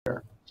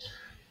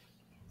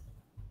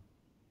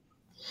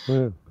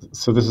Woo.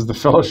 So this is the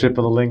Fellowship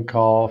of the Link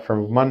call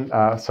from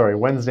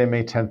Wednesday,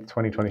 May 10th,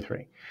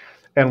 2023.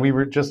 And we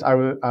were just,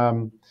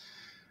 Flancian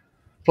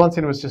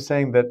was just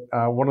saying that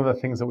one of the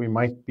things that we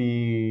might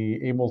be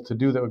able to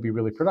do that would be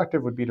really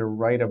productive would be to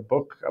write a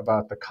book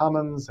about the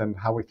commons and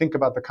how we think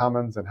about the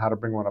commons and how to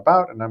bring one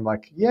about. And I'm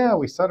like, yeah,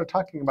 we started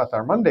talking about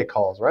our Monday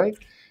calls, right?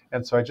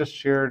 And so I just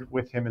shared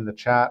with him in the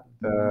chat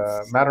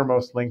the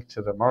Mattermost link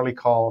to the Marley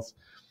calls,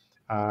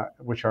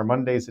 which are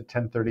Mondays at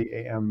 10:30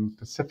 a.m.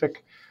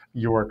 Pacific.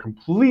 You are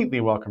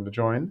completely welcome to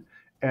join.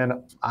 And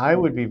I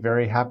would be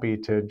very happy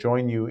to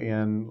join you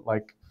in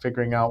like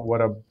figuring out what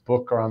a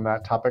book on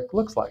that topic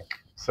looks like.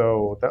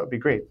 So that would be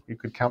great. You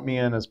could count me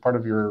in as part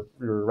of your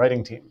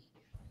writing team.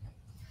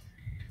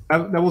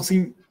 That will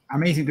seem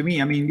amazing to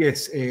me. I mean,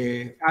 yes,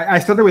 I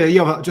started with the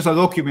idea of just a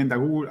document, a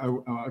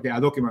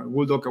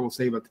Google Doc, I will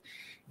say, but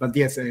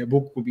yes, a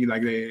book would be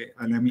like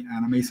an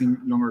amazing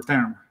longer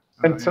term.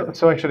 And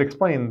so I should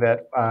explain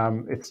that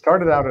it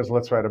started out as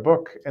let's write a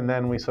book, and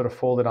then we sort of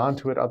folded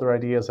onto it other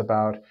ideas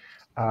about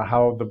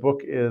how the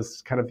book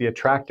is kind of the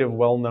attractive,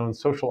 well-known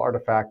social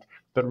artifact,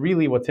 but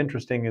really what's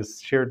interesting is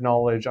shared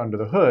knowledge under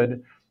the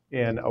hood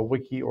in a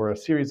wiki or a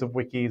series of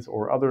wikis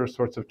or other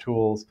sorts of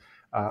tools,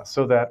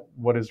 so that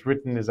what is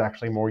written is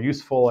actually more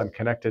useful and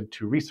connected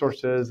to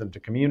resources and to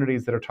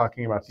communities that are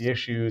talking about the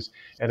issues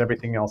and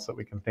everything else that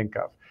we can think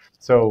of.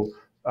 So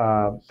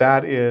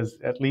that is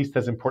at least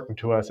as important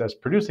to us as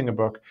producing a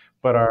book,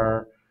 but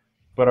our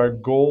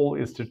goal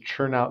is to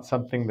churn out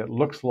something that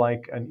looks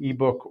like an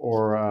ebook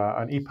or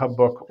an EPUB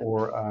book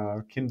or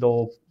a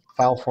Kindle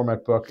file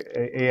format book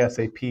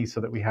ASAP, so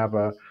that we have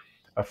a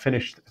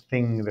finished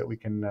thing that we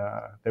can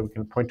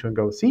point to and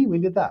go, see, we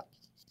did that.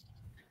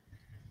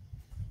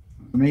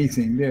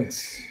 Amazing,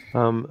 yes.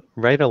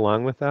 Right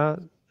along with that,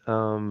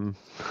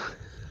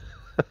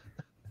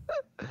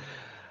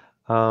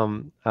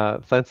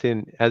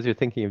 Flancian, as you're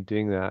thinking of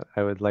doing that,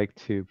 I would like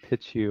to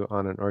pitch you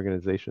on an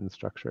organization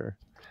structure.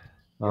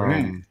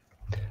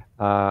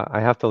 I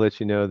have to let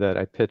you know that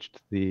I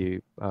pitched the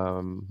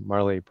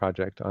Marley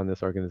project on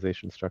this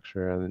organization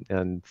structure,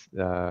 and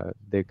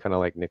they kind of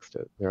like nixed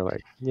it. They're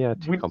like, yeah,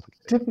 too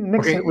complicated. Didn't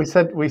nix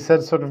it. We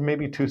said sort of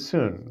maybe too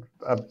soon,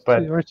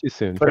 but or too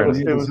soon. But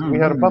we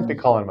had a bumpy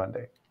call on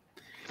Monday.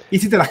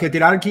 Is it a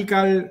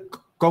hierarchical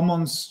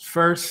commons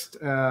first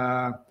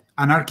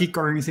anarchic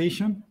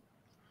organization?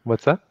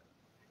 What's that?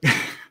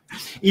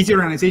 Is the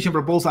organization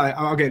proposal,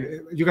 okay,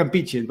 you can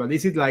pitch it, but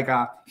is it like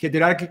a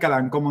hierarchical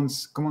and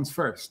commons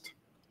first?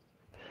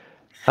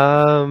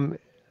 I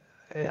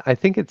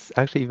think it's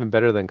actually even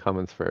better than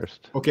commons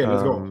first. Okay,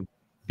 let's go.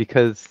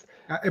 Because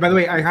by the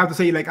way, I have to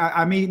say, like,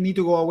 I may need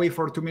to go away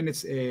for 2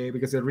 minutes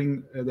because the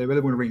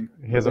bell will ring.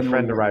 He has a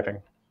friend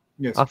arriving.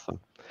 Yes. Awesome.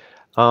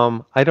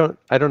 I don't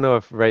know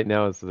if right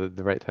now is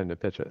the right time to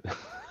pitch it.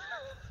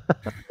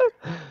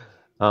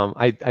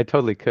 I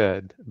totally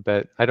could,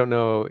 but I don't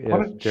know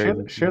if share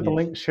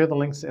the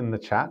links in the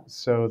chat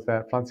so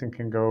that Flancian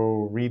can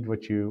go read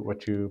what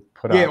you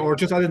put out. Yeah, or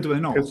just add them to the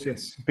notes.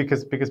 Yes.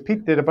 Because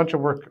Pete did a bunch of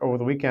work over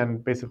the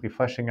weekend, basically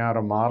fleshing out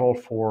a model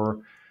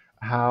for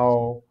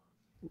how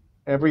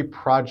every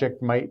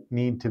project might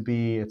need to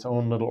be its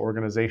own little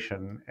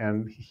organization,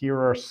 and here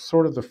are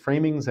sort of the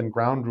framings and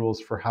ground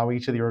rules for how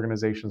each of the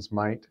organizations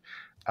might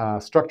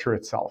structure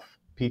itself.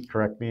 Pete,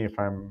 correct me if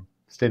I'm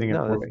stating it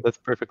poorly. That's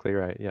perfectly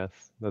right.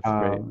 Yes, that's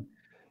great.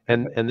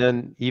 And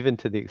then even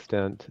to the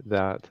extent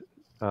that,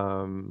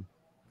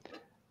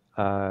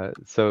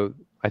 so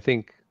I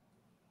think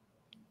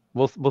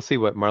we'll see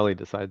what Marley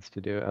decides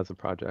to do as a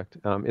project.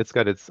 It's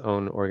got its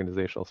own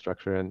organizational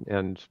structure,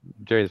 and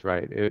Jerry's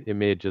right. It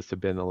may just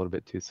have been a little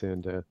bit too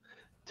soon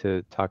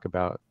to talk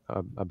about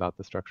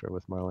the structure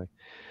with Marley.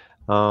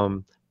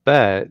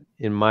 But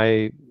in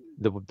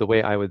the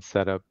way I would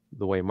set up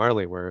the way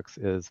Marley works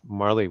is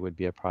Marley would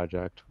be a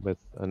project with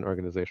an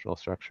organizational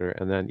structure,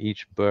 and then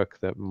each book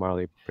that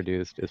Marley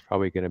produced is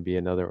probably going to be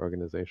another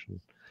organization.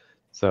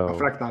 So a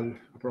fractal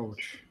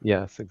approach.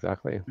 Yes,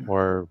 exactly.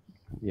 Or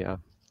yeah.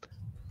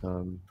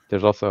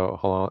 There's also a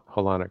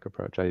holonic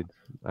approach. I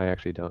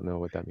actually don't know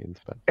what that means,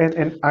 but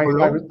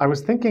I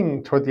was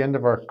thinking toward the end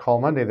of our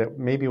call Monday that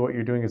maybe what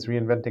you're doing is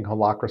reinventing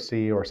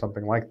holacracy or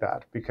something like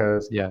that,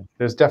 because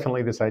there's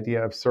definitely this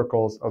idea of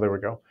circles. Oh, there we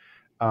go.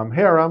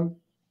 Hey, Aram.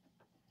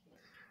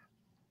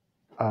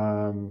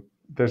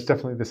 There's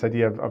definitely this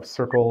idea of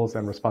circles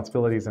and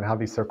responsibilities and how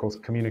these circles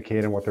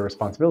communicate and what their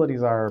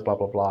responsibilities are. Blah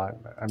blah blah.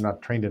 I'm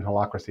not trained in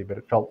holacracy, but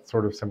it felt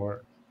sort of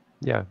similar.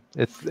 Yeah,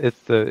 it's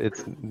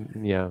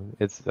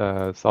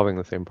solving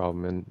the same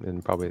problem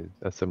in probably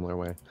a similar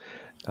way.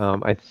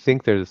 I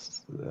think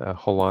there's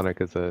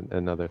holonic is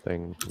another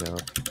thing now.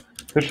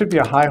 There should be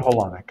a high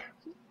holonic.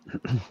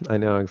 I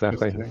know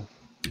exactly.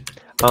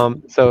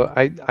 So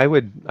I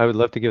would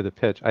love to give the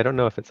pitch. I don't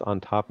know if it's on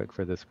topic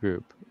for this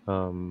group.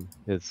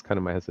 Is kind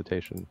of my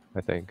hesitation,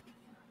 I think.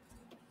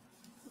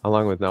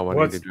 Along with not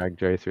wanting to drag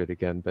Jerry through it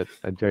again, but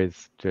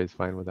Jerry's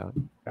fine with that.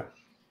 Yeah.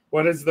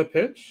 What is the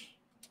pitch?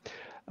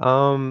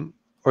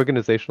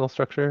 Organizational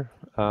structure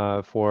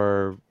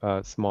for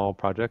small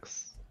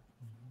projects.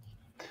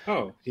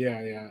 Oh,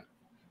 yeah.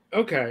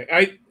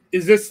 Okay.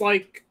 Is this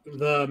like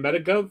the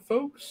MetaGov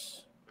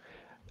folks?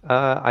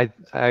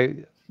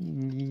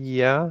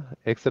 Yeah,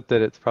 except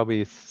that it's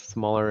probably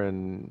smaller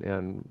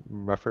and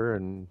rougher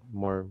and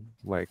more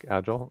like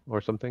agile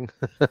or something.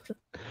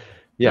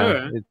 Yeah,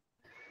 Okay. it's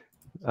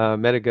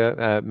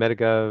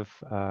MetaGov,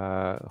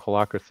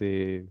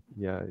 Holacracy,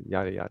 yeah,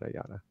 yada yada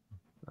yada.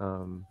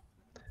 Um,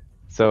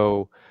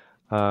 so,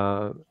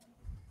 uh,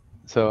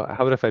 so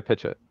how about if I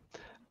pitch it?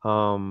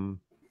 Um,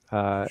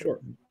 uh, Sure.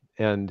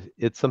 and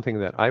it's something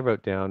that I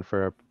wrote down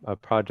for a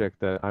project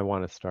that I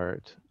want to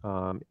start.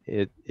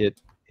 It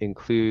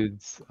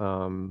includes a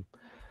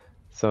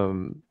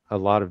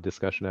lot of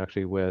discussion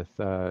actually with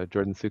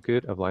Jordan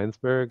Sukut of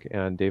Lionsberg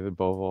and David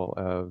Bovell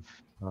of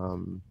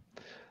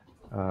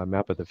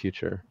Map of the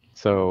Future.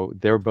 So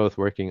they're both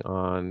working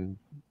on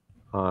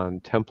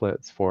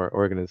templates for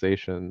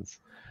organizations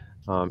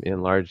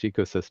in large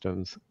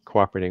ecosystems,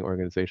 cooperating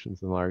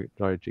organizations in large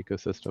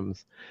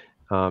ecosystems,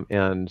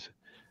 and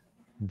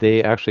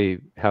they actually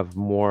have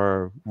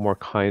more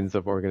kinds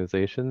of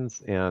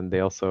organizations, and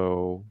they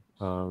also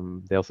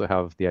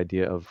have the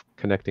idea of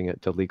connecting it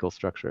to legal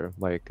structure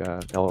like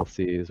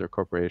LLCs or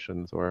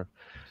corporations or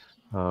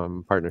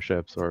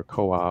partnerships or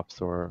co-ops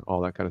or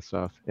all that kind of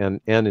stuff, and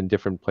in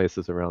different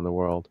places around the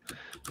world.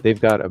 They've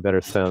got a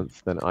better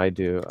sense than I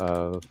do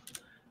of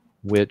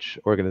which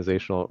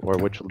organizational or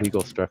which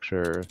legal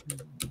structure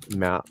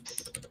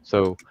maps.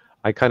 So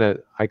I kind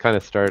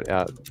of start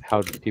at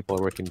how people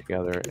are working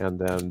together, and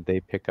then they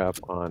pick up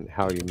on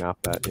how you map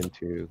that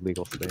into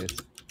legal space,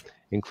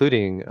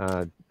 including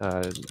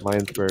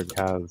Lionsberg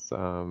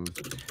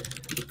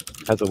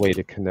has a way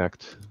to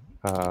connect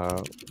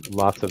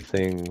lots of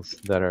things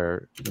that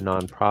are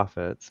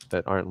nonprofits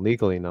but aren't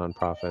legally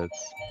nonprofits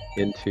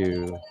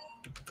into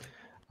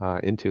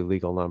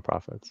legal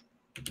nonprofits.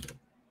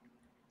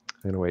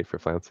 I'm gonna wait for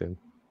Flancian.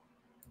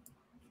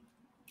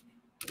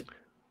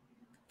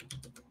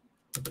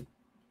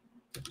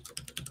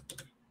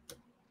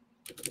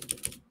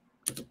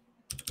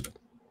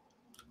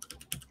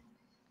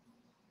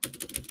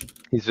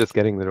 He's just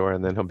getting the door,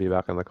 and then he'll be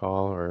back on the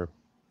call, or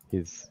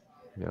he's,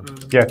 yeah.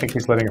 Yeah, I think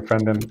he's letting a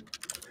friend in.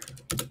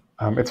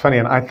 It's funny,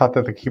 and I thought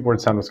that the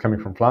keyboard sound was coming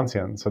from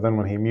Flancian. So then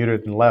when he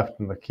muted and left,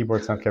 and the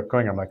keyboard sound kept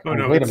going, I'm like, Oh oh,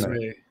 no, wait a it's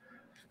minute. me.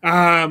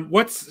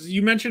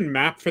 You mentioned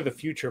Map for the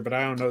Future, but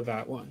I don't know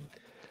that one.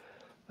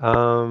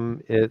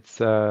 It's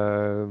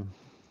I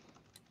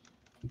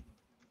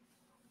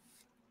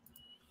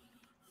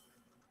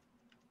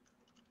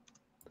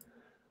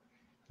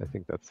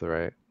think that's the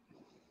right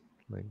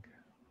link.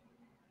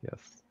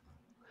 Yes.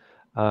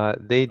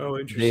 They Oh,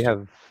 they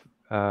interesting.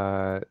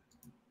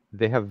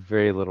 have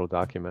very little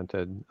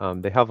documented.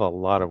 They have a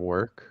lot of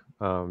work.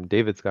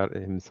 David's got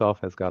himself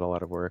has got a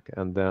lot of work,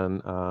 and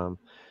then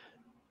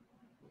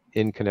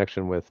in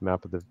connection with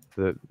Map of the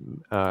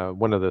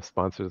one of the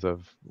sponsors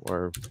of,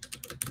 or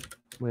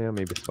well,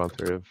 maybe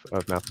sponsor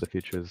of Map of the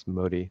Future is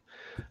Modi,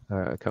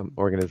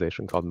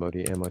 organization called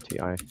Modi,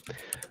 MOTI.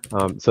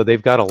 So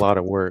they've got a lot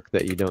of work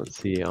that you don't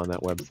see on that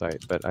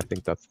website, but I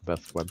think that's the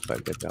best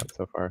website they've got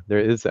so far. There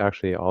is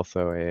actually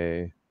also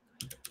they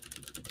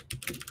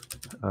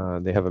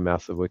have a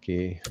massive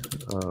wiki,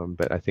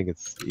 but I think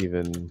it's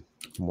even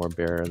more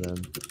bare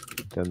than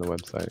the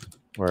website,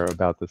 or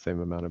about the same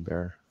amount of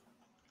bare.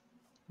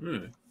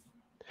 Hmm.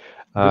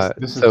 This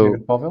is So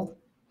David Bovell?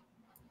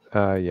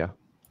 yeah.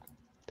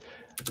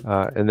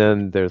 And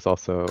then there's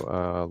also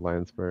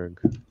Lionsberg.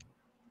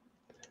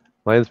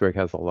 Lionsberg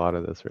has a lot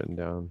of this written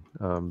down,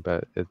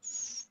 but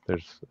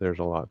there's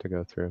a lot to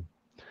go through.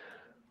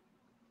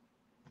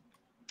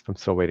 I'm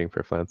still waiting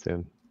for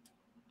Flancian,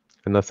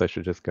 unless I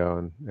should just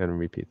go and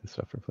repeat the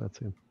stuff for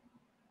Flancian.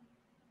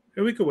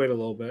 Hey, we could wait a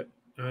little bit.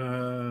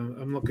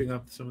 I'm looking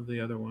up some of the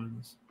other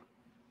ones.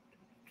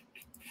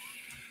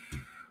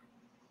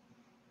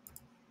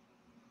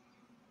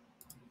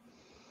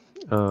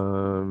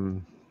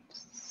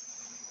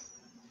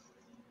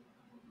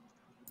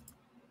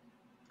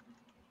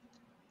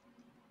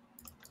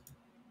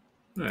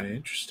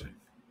 Interesting.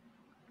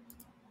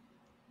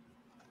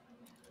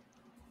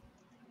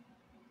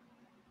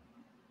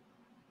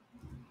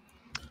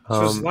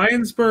 So is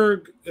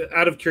Lionsberg,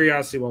 out of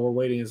curiosity while we're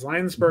waiting, is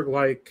Lionsberg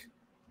like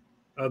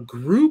a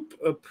group,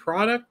 a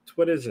product?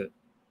 What is it?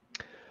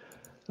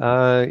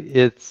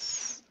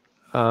 It's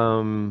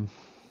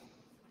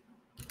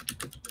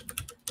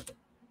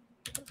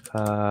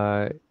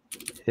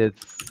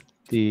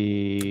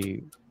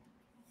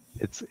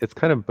it's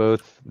kind of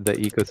both the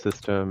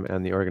ecosystem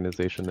and the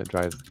organization that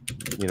drives,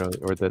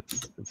 or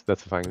that's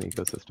specifying the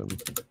ecosystem.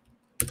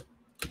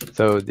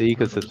 So the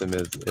ecosystem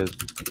is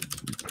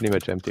pretty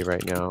much empty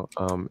right now.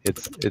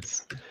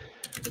 It's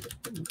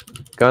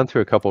gone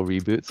through a couple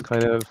reboots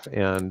kind of,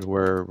 and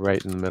we're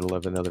right in the middle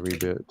of another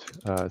reboot.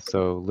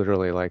 So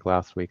literally like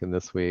last week and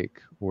this week,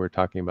 we're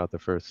talking about the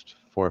first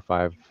 4 or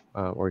 5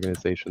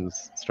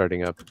 organizations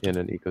starting up in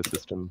an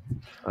ecosystem.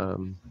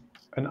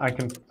 And I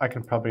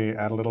can probably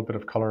add a little bit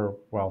of color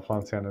while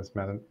Flancian is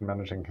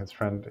managing his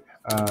friend.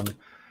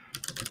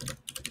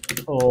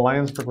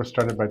 Lionsburg was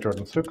started by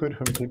Jordan Sukut,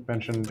 whom Pete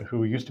mentioned,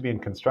 who used to be in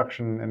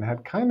construction and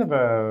had kind of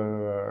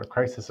a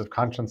crisis of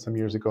conscience some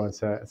years ago and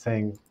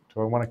saying,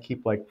 do I want to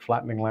keep like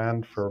flattening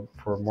land for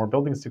more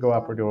buildings to go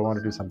up, or do I want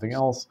to do something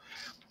else?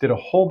 Did a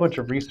whole bunch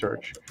of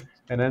research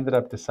and ended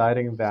up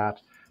deciding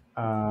that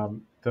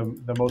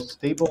the most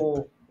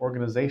stable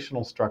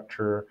organizational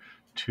structure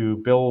to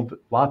build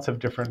lots of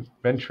different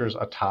ventures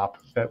atop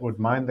that would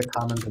mine the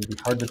commons and be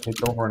hard to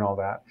take over and all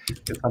that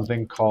is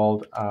something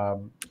called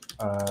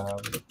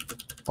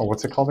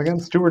what's it called again?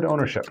 Steward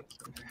ownership.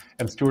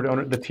 And the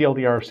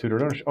TLDR of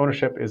steward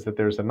ownership is that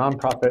there's a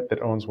nonprofit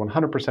that owns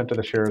 100% of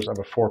the shares of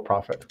a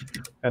for-profit,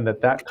 and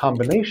that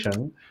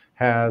combination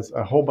has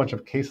a whole bunch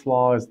of case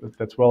law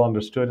that's well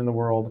understood in the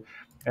world,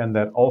 and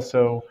that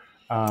also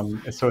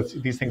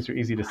these things are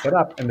easy to set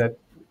up, and that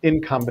in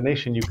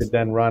combination you could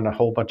then run a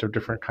whole bunch of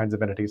different kinds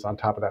of entities on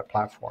top of that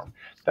platform.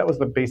 That was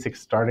the basic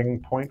starting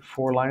point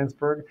for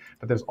Lionsburg,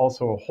 but there's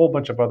also a whole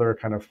bunch of other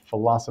kind of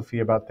philosophy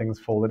about things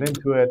folded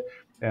into it,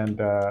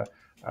 and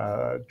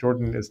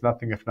Jordan is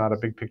nothing if not a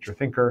big picture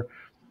thinker.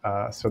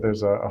 So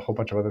there's a whole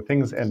bunch of other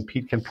things, and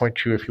Pete can point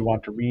to, if you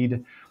want to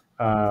read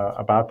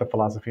about the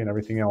philosophy and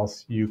everything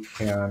else, you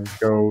can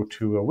go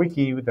to a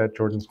wiki that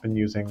Jordan's been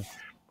using,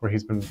 where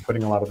he's been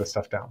putting a lot of this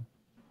stuff down.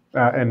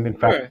 And in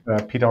fact,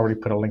 Pete already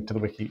put a link to the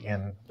wiki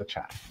in the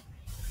chat.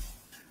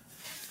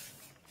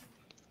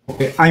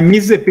 Okay, I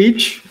missed the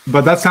pitch,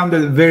 but that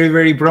sounded very,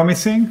 very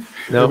promising.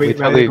 No, we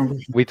totally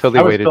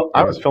waited.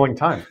 I was filling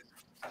time.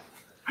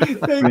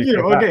 Thank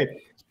you.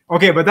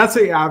 Okay, but that's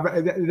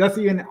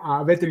even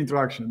a better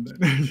introduction.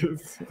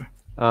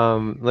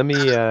 Let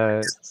me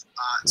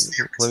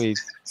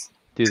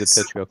do the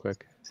pitch real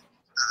quick.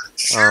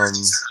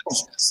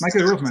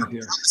 Michael Grossman is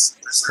here.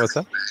 What's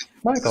that?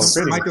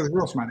 Michael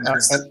Grossman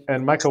is here.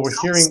 And Michael,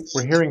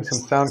 we're hearing some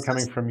sound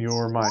coming from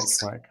your mic,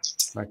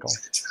 Michael.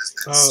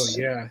 Oh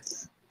yeah.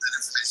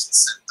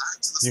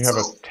 You have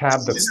a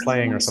tab that's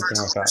playing or something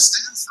like that.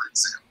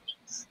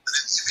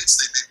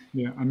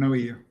 Yeah, I know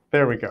you.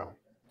 There we go.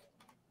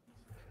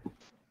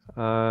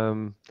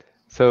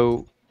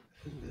 So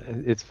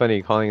it's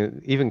funny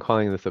calling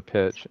this a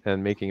pitch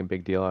and making a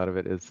big deal out of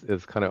it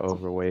is kind of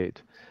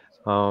overweight.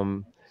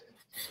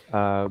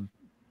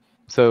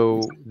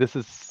 So this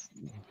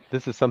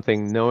is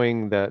something,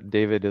 knowing that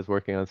David is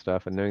working on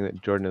stuff and knowing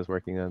that Jordan is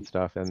working on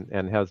stuff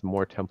and has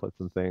more templates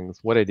and things.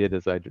 What I did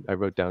is I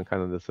wrote down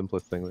kind of the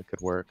simplest thing that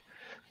could work.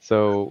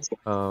 So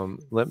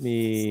let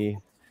me.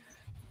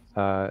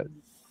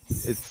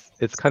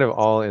 It's kind of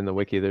all in the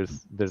wiki.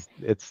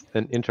 It's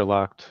an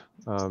interlocked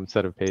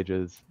set of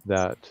pages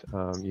that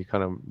you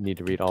kind of need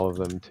to read all of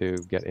them to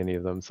get any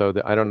of them. So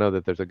I don't know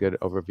that there's a good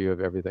overview of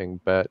everything,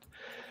 but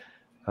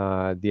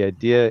the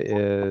idea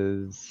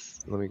is,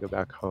 let me go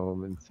back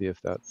home and see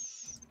if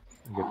that's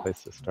a good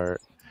place to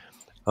start.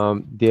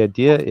 The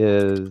idea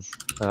is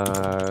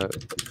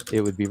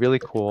it would be really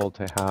cool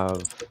to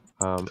have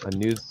a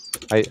news.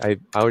 I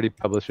already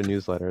published a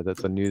newsletter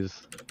that's a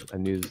news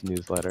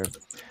newsletter.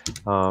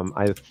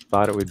 I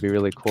thought it would be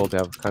really cool to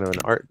have kind of an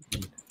art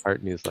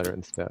newsletter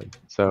instead.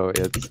 So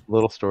it's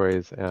little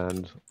stories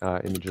and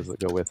images that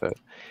go with it.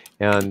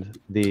 And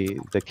the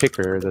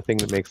kicker, the thing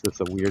that makes this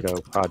a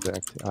weirdo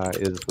project,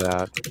 is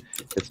that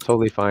it's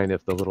totally fine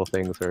if the little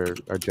things are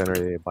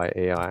generated by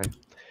AI.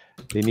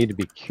 They need to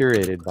be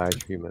curated by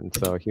a human.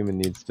 So a human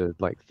needs to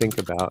think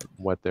about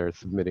what they're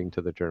submitting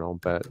to the journal,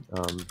 but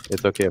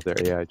it's okay if they're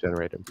AI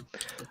generated.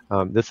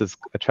 This is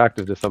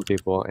attractive to some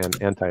people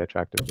and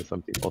anti-attractive to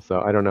some people.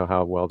 So I don't know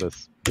how well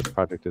this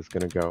project is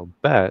going to go,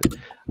 but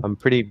I'm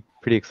pretty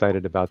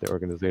excited about the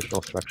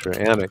organizational structure,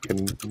 and it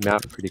can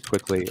map pretty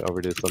quickly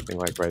over to something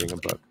like writing a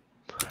book.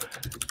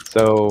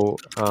 So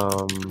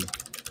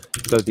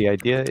so the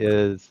idea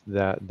is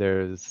that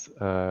there's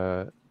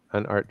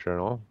an art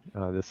journal.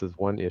 This is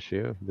one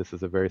issue. This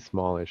is a very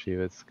small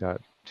issue. It's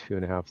got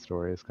 2.5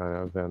 stories kind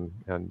of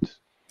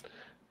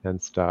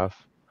and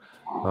stuff.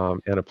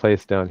 And a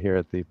place down here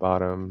at the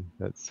bottom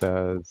that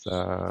says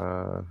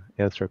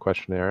answer a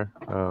questionnaire.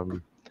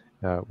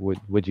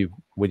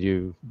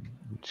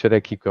 Should I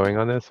keep going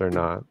on this or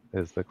not,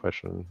 is the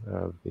question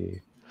of the.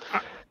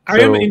 I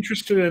am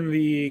interested in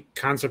the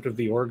concept of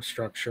the org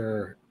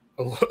structure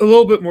a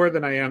little bit more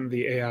than I am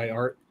the AI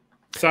art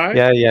side.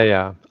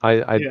 Yeah.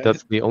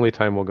 That's the only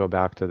time we'll go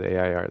back to the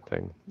AI art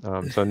thing.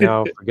 So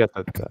now forget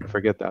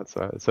that.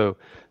 So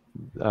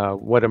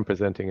what I'm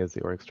presenting is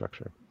the org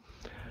structure.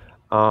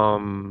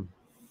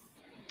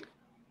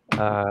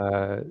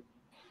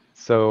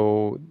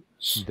 So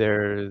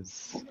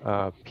there's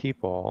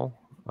people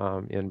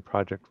in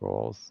project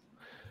roles,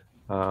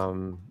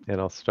 and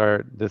I'll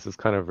start. This is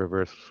kind of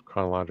reverse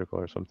chronological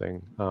or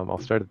something. I'll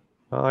start.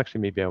 Well,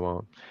 actually, maybe I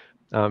won't.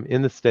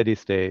 In the steady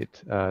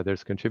state,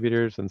 there's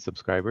contributors and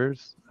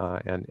subscribers,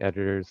 and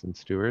editors and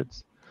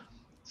stewards.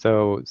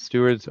 So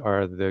stewards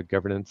are the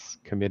governance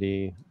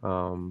committee.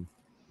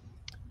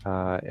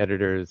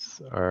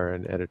 Editors are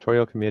an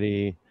editorial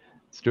committee.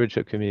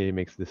 Stewardship committee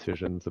makes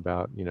decisions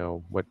about,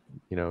 what,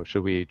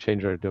 should we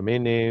change our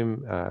domain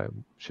name?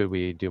 Should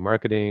we do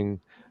marketing?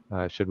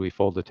 should we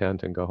fold the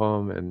tent and go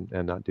home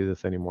and not do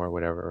this anymore,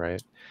 whatever,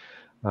 right?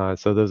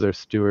 So those are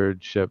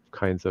stewardship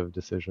kinds of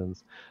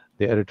decisions.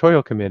 The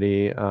editorial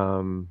committee,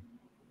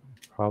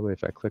 probably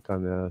if I click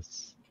on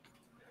this,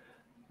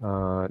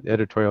 the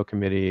editorial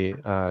committee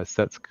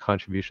sets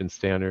contribution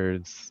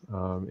standards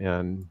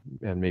and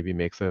maybe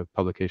makes a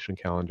publication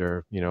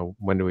calendar.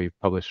 When do we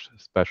publish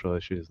special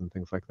issues and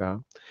things like that.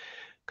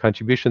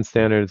 Contribution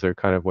standards are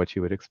kind of what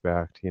you would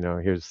expect.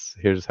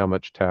 Here's how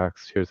much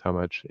text, here's how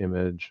much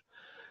image,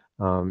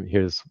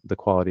 here's the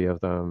quality of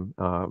them.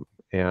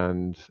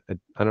 And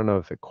I don't know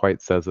if it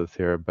quite says this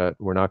here, but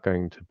we're not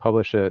going to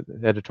publish it.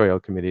 Editorial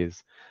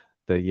committees,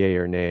 the yay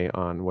or nay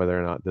on whether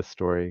or not this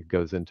story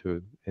goes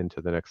into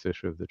the next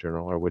issue of the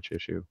journal or which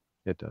issue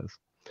it does.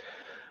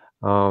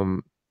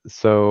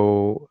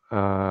 So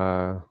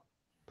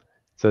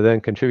then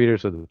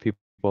contributors are the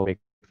people who make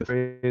the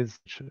phrase.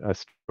 A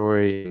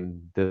story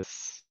in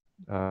this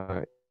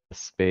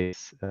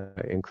space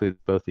includes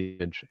both the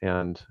image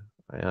and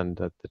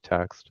the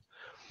text.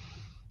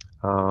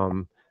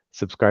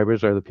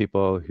 Subscribers are the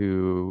people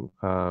who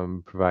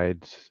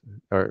provide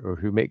or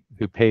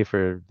who pay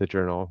for the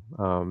journal.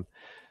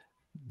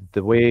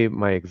 The way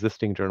my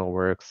existing journal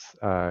works,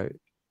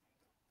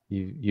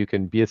 you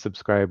can be a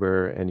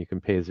subscriber and you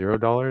can pay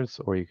 $0,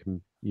 or you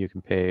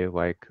can pay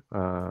like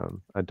 $1,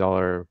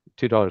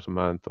 $2 a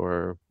month,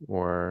 or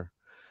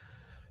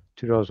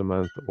 $2 a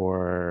month,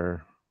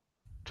 or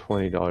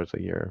 $20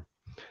 a year.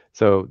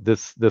 So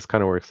this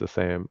kind of works the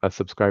same. A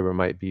subscriber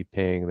might be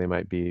paying, they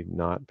might be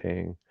not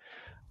paying.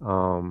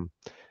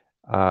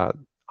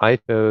 I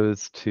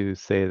chose to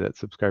say that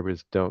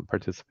subscribers don't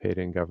participate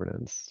in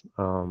governance.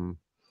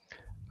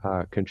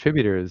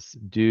 Contributors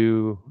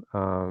do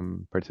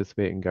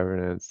participate in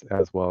governance,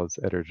 as well as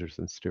editors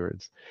and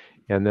stewards.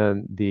 And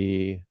then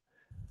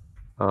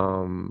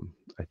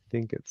I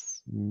think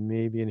it's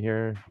maybe in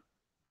here.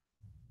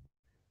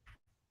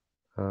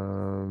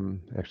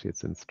 Actually,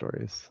 it's in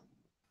stories.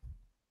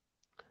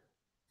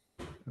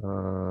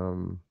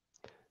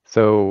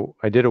 So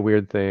I did a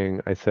weird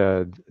thing. I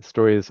said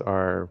stories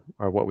are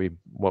what we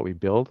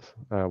build,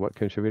 what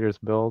contributors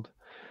build.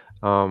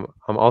 I'm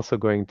also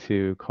going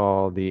to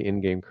call the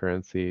in-game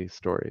currency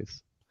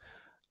stories.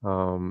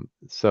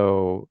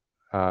 So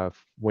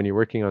when you're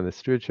working on the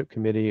stewardship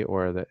committee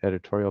or the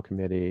editorial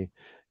committee,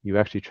 you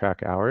actually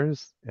track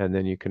hours and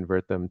then you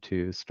convert them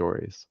to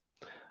stories,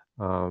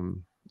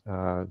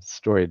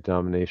 story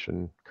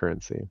denomination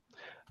currency,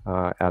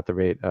 at the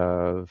rate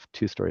of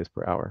 2 stories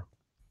per hour.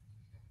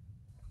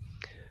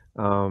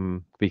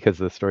 Because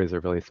the stories are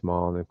really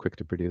small and they're quick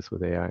to produce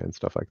with AI and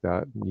stuff like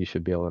that, you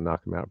should be able to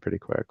knock them out pretty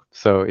quick.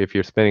 So if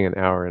you're spending an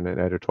hour in an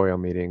editorial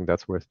meeting,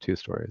 that's worth 2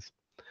 stories.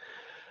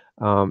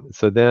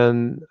 So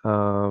then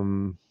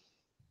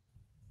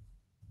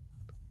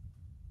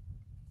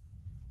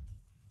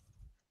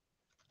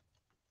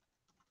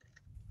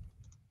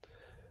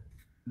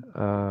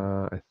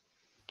I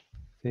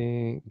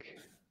think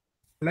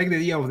I like the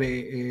idea of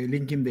the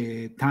linking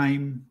the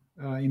time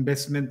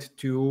investment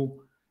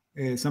to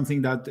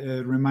something that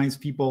reminds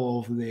people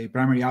of the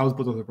primary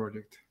output of the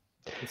project.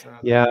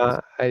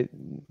 Yeah,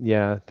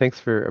 thanks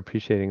for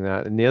appreciating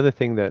that. And the other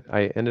thing that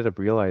I ended up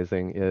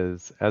realizing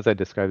is, as I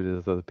described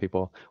it to other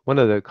people, one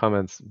of the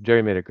comments,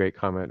 Jerry made a great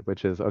comment,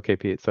 which is, okay,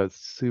 Pete, so it's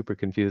super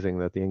confusing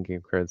that the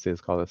in-game currency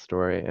is called a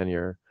story and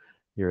your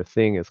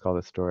thing is called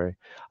a story.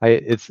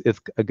 It's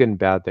a good and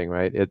bad thing,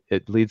 right?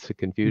 It leads to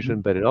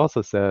confusion, but it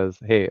also says,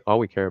 hey, all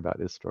we care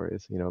about is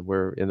stories.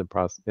 We're in the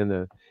process, in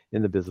the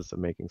business of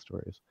making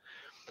stories.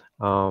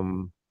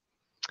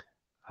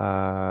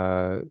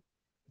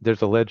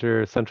 There's a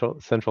ledger,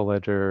 central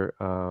ledger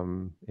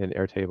in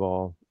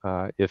Airtable.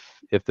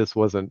 If this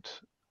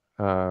wasn't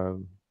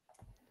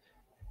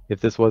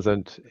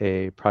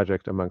a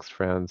project amongst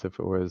friends, if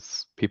it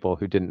was people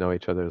who didn't know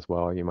each other as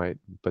well, you might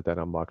put that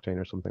on blockchain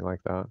or something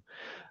like that.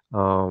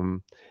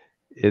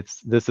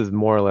 This is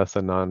more or less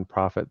a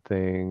non-profit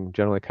thing,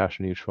 generally cash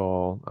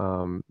neutral.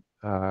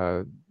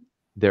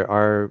 There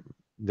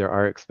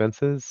are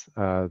expenses.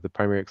 The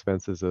primary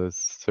expense is a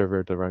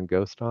server to run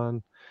Ghost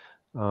on.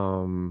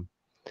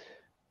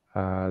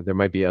 There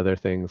might be other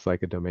things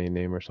like a domain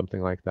name or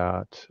something like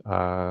that.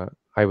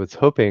 I was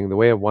hoping, the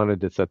way I wanted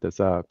to set this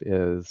up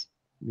is,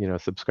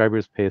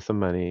 subscribers pay some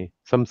money.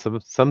 Some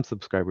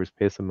subscribers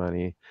pay some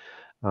money.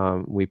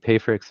 We pay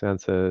for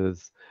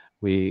expenses.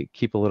 We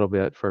keep a little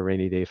bit for a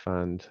rainy day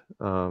fund,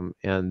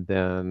 and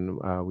then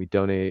we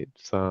donate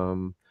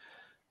some,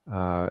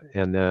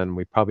 and then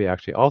we probably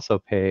actually also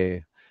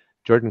pay.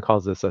 Jordan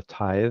calls this a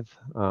tithe.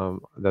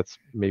 That's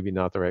maybe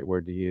not the right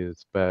word to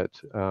use, but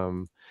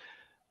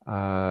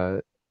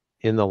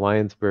in the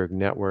Lionsberg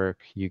network,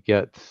 you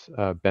get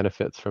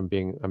benefits from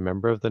being a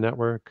member of the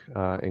network,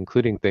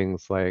 including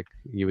things like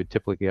you would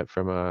typically get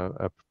from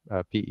a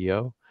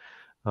PEO.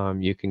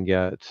 You can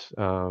get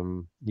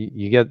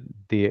you get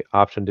the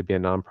option to be a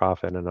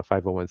nonprofit and a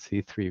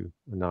 501c3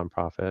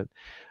 nonprofit.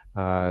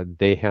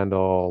 They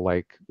handle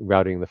like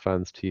routing the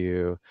funds to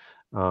you.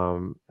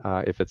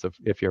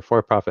 If you're a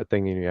for-profit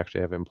thing and you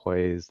actually have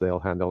employees, they'll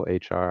handle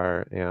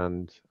HR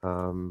and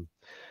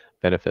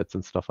benefits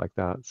and stuff like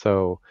that.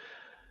 So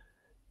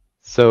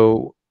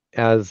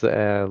as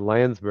a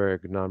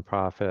Lionsburg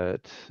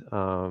nonprofit,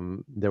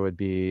 there would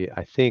be,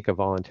 I think, a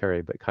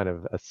voluntary but kind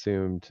of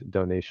assumed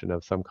donation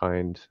of some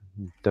kind.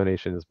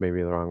 Donation is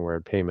maybe the wrong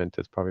word. Payment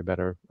is probably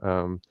better.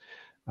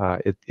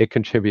 It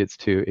contributes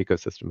to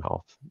ecosystem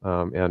health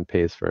and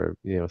pays for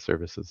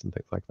services and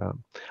things like that.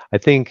 I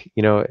think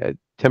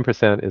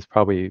 10% is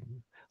probably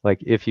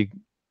like if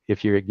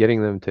you're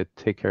getting them to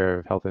take care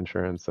of health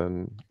insurance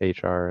and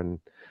HR, and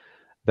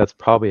that's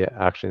probably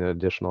actually an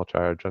additional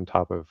charge on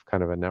top of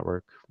kind of a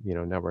network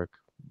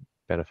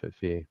benefit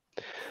fee.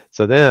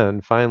 So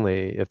then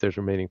finally, if there's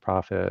remaining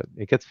profit,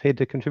 it gets paid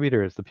to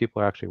contributors, the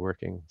people are actually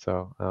working.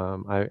 So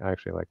I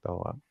actually like that a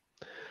lot.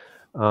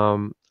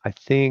 I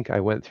think I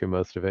went through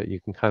most of it.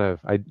 You can kind of,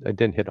 I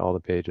didn't hit all the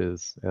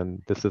pages,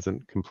 and this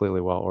isn't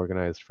completely well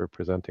organized for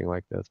presenting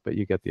like this, but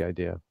you get the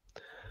idea.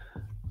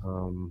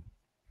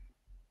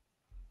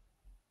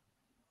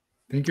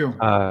 Thank you.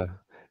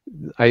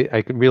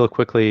 I can real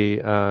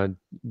quickly,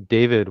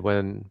 David,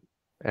 when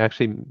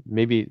actually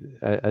maybe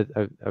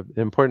an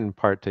important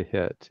part to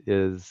hit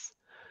is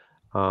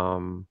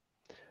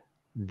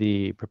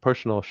the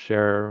proportional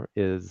share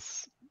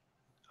is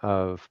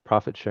of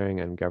profit sharing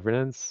and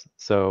governance.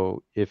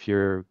 So if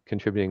you're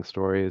contributing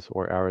stories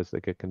or hours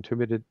that get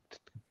converted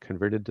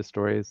to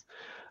stories,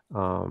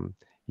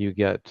 you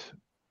get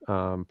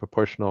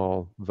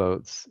proportional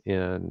votes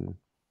in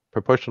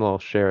proportional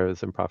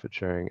shares in profit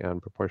sharing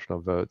and proportional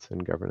votes in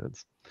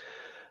governance.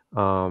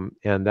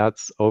 And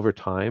that's over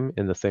time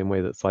in the same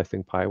way that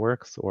slicing pie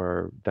works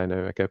or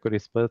dynamic equity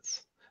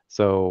splits.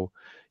 So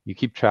you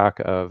keep track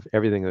of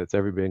everything that's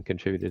ever been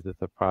contributed to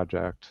the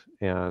project,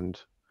 and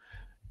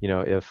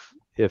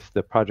if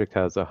the project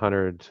has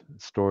 100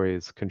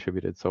 stories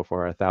contributed so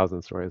far,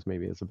 1,000 stories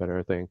maybe is a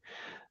better thing.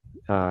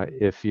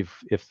 If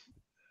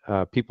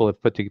people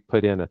have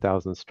put in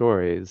 1,000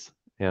 stories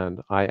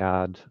and I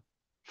add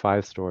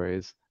 5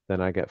 stories,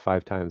 then I get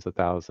 5 times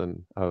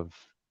 1,000 of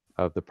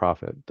the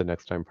profit the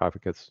next time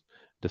profit gets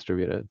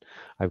distributed.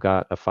 I've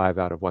got a 5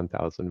 out of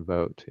 1,000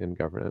 vote in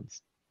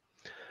governance.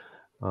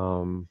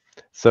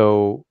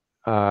 So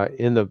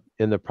in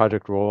the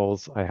project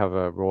roles, I have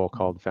a role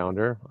called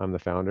founder. I'm the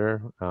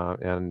founder,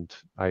 and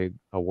I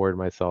award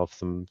myself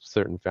some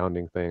certain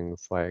founding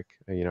things, like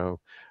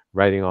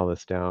writing all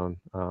this down.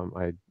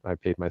 I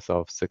paid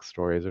myself 6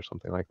 stories or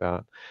something like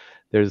that.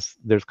 There's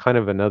kind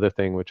of another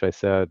thing which I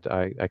said,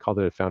 I called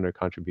it a founder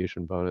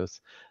contribution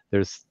bonus.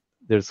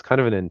 There's kind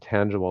of an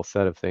intangible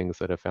set of things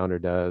that a founder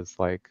does,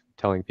 like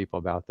telling people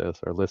about this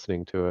or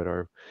listening to it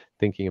or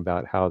thinking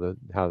about how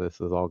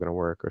this is all going to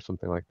work or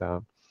something like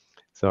that.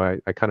 So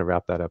I kind of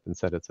wrapped that up and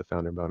said it's a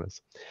founder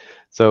bonus.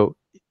 So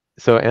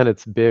and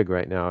it's big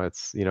right now.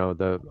 It's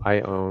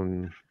I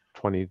own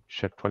 20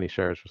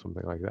 shares or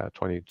something like that,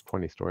 20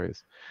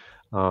 stories.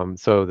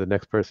 So the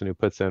next person who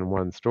puts in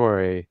 1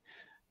 story,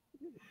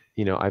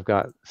 I've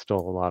got still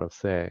a lot of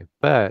say.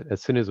 But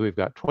as soon as we've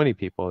got 20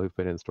 people who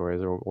put in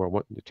stories,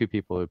 or 2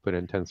 people who put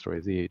in 10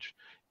 stories each,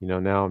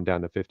 now I'm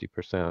down to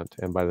 50%.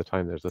 And by the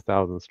time there's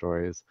 1,000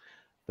 stories,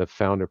 the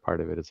founder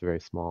part of it is very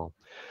small.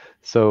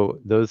 So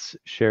those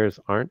shares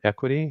aren't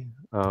equity.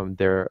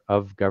 They're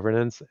of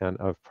governance and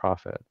of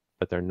profit,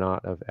 but they're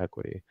not of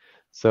equity.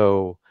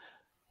 So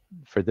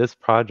for this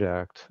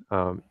project,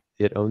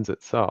 it owns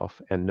itself,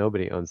 and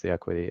nobody owns the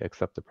equity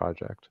except the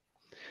project.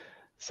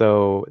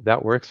 So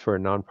that works for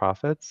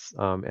nonprofits,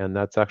 and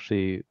that's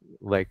actually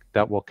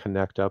that will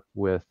connect up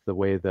with the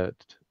way that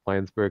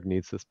Lionsburg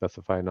needs to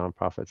specify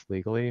nonprofits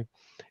legally.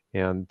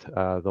 And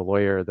the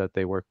lawyer that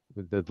they work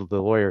with,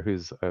 the lawyer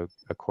who's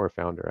a core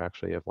founder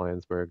actually of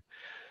Lionsburg,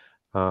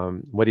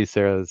 what he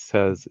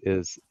says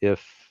is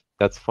if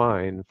that's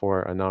fine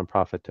for a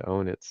nonprofit to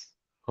own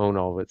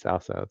all of its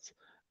assets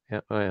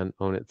and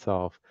own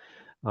itself.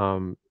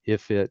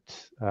 If it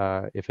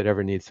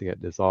ever needs to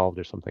get dissolved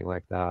or something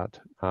like that,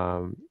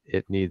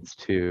 it needs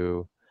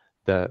to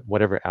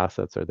whatever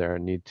assets are there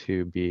need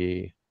to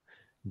be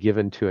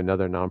given to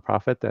another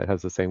nonprofit that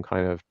has the same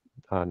kind of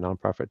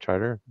nonprofit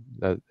charter,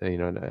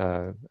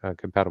 a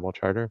compatible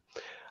charter,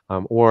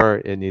 or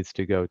it needs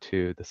to go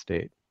to the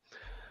state.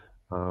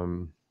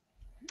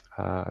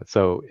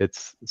 So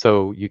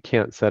you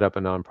can't set up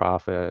a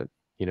nonprofit,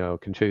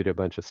 contribute a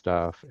bunch of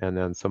stuff, and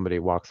then somebody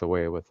walks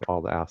away with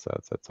all the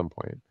assets at some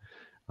point.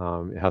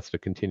 It has to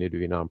continue to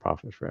be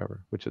nonprofit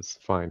forever, which is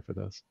fine for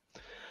this.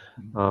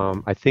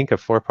 I think a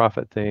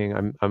for-profit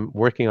thing, I'm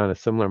working on a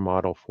similar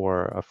model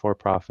for a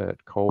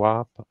for-profit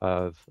co-op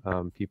of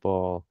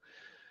people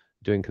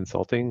doing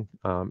consulting,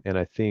 and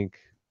I think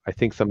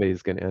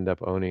somebody's going to end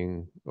up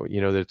owning,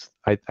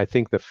 I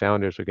think the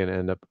founders are going to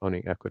end up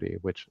owning equity,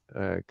 which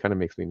kind of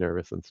makes me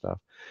nervous and stuff.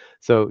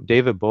 So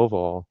David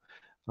Bovell,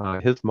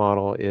 his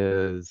model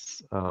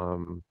is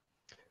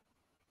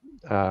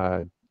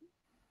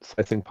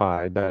slicing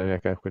pie,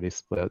 dynamic equity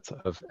splits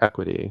of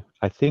equity.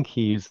 I think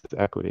he uses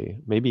equity.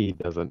 Maybe he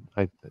doesn't.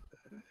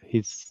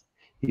 He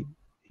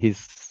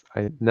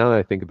now that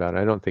I think about it,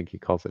 I don't think he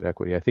calls it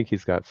equity. I think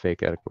he's got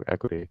fake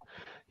equity.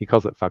 He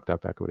calls it fucked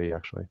up equity,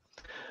 actually.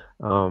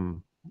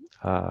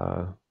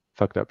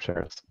 Fucked up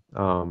shares.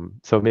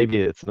 So maybe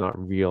it's not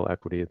real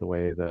equity the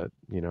way that,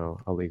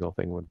 a legal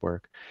thing would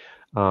work.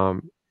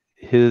 I've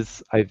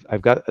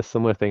got a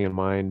similar thing in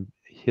mind.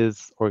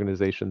 His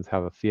organizations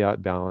have a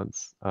fiat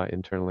balance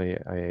internally,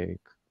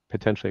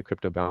 potentially a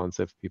crypto balance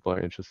if people are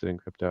interested in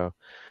crypto,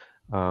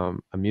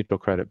 a mutual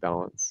credit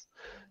balance.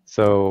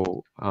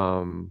 So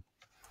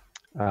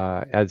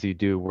as you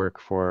do work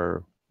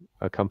for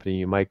a company,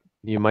 you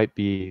might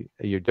be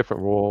your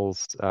different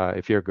roles.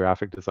 If you're a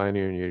graphic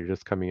designer and you're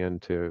just coming in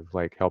to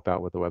like help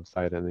out with the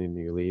website and then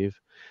you leave,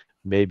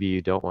 maybe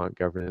you don't want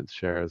governance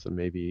shares and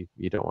maybe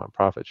you don't want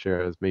profit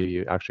shares. Maybe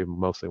you actually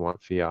mostly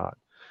want fiat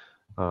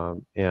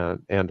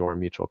and or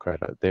mutual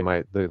credit. They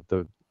might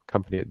the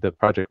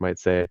project might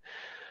say,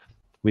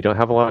 we don't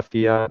have a lot of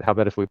fiat. How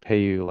about if we pay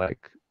you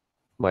like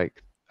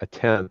a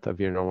tenth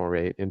of your normal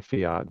rate in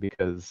fiat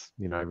because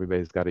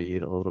everybody's got to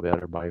eat a little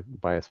bit or buy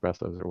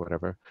espressos or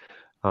whatever.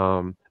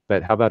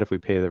 But how about if we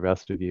pay the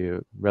rest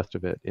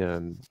of it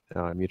in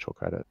mutual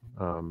credit?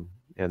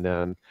 And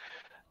then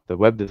the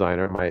web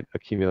designer might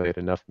accumulate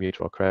enough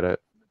mutual credit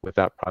with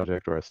that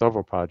project or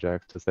several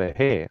projects to say,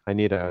 hey, I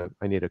need a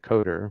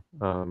coder.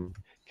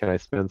 Can I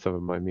spend some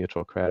of my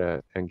mutual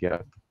credit and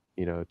get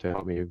to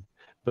help me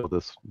build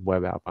this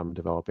web app I'm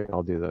developing?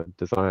 I'll do the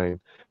design,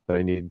 but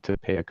I need to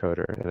pay a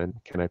coder, and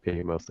can I pay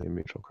you mostly in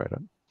mutual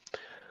credit?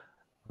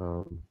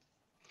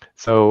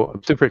 So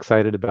I'm super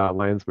excited about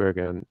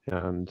Lionsberg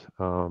and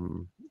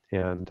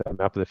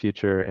Map of the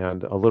Future,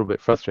 and a little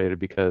bit frustrated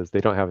because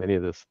they don't have any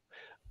of this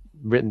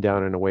written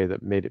down in a way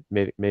that made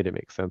it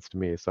make sense to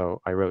me.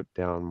 So I wrote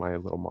down my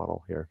little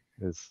model here,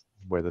 is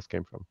where this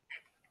came from.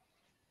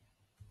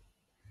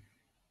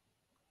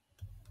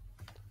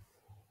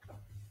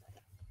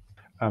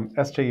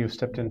 SJ, you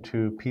stepped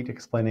into Pete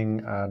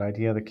explaining an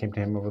idea that came to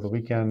him over the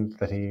weekend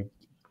that he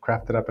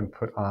crafted up and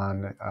put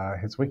on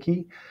his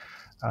wiki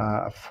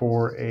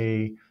for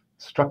a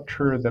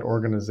structure that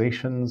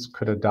organizations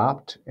could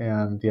adopt,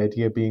 and the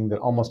idea being that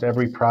almost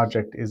every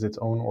project is its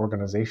own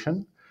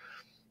organization.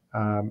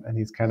 And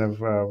he's kind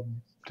of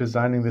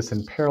designing this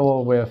in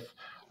parallel with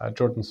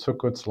Jordan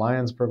Sukut's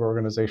Lionsberg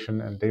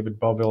organization and David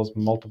Boville's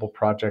multiple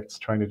projects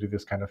trying to do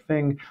this kind of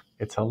thing.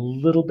 It's a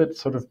little bit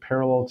sort of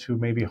parallel to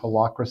maybe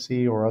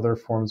holacracy or other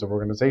forms of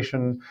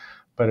organization,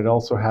 but it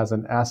also has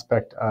an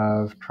aspect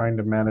of trying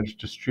to manage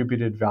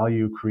distributed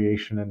value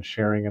creation and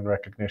sharing and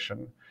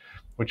recognition,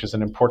 which is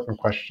an important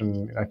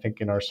question, I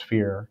think, in our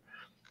sphere.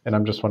 And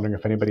I'm just wondering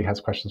if anybody has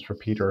questions for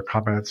Pete or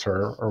comments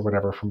or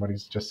whatever from what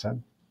he's just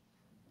said.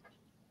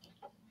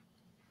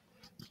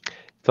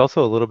 It's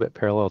also a little bit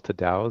parallel to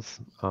DAOs,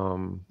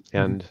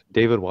 and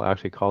David will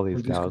actually call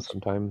these DAOs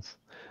sometimes,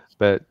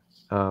 but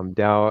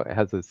DAO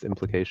has this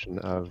implication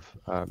of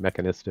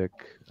mechanistic,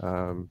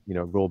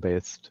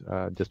 rule-based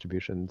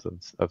distributions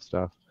of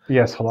stuff.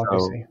 Yes,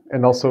 holacracy.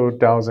 And also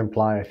DAOs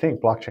imply, I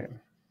think, blockchain.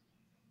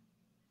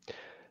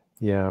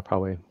 Yeah,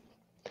 probably.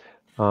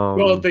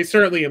 Well, they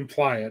certainly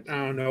imply it. I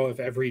don't know if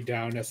every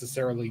DAO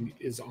necessarily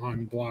is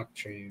on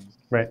blockchain.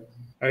 Right.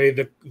 I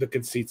mean, the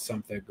conceit's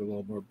something a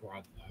little more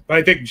broad than that. But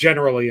I think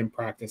generally in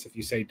practice, if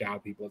you say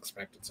DAO, people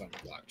expect it's on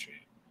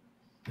blockchain.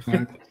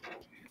 Right.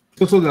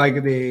 Also,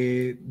 like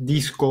the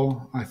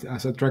Disco,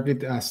 as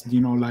attracted as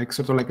like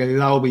sort of like a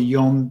DAO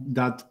beyond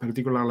that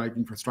particular like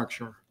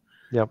infrastructure.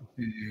 Yep.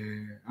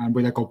 And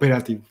with a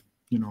cooperative,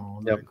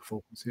 like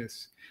focus.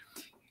 Yes.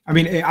 I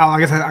mean, I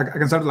guess I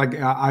can start. Like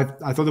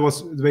I thought it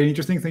was very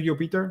interesting. Thank you,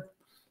 Peter.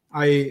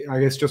 I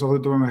guess just off the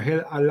top of my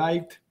head, I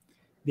liked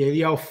the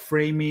idea of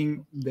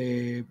framing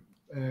the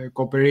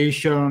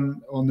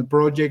cooperation on the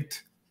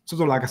project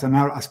sort of like as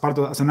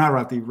a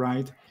narrative,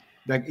 right?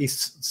 Like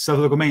it's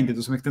self-documented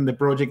to some extent. The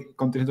project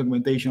contains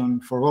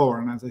documentation for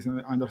governance.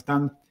 I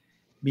understand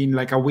being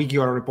like a wiki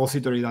or a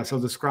repository that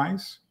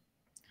self-describes,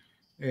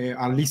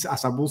 at least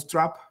as a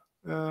bootstrap,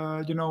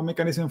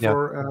 mechanism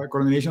for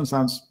coordination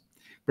sounds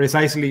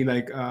precisely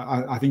like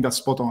I think that's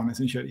spot on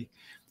essentially,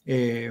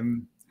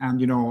 and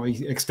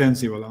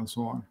extensible and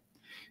so on.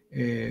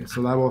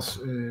 So that was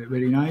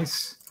very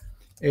nice.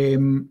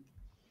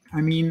 I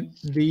mean,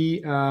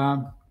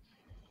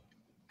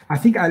 I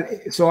think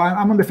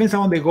I'm on the fence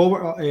on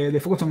the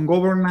focus on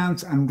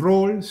governance and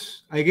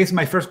roles. I guess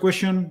my first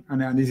question,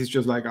 and this is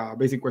just like a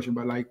basic question,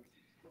 but like,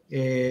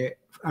 I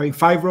mean,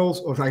 5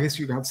 roles, or I guess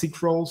you have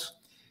 6 roles.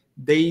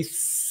 They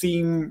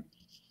seem,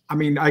 I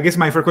mean, I guess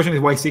my first question is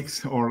why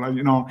 6, or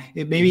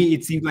maybe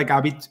it seems like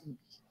a bit,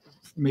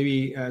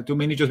 maybe too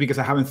many, just because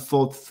I haven't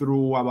thought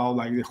through about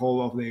like the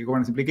whole of the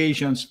governance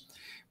implications.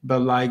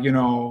 But like,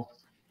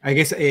 I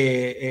guess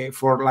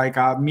for like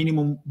a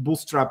minimum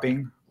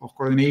bootstrapping of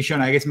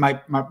coordination, I guess my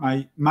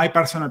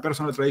personal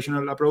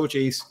traditional approach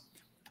is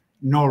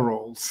no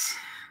roles,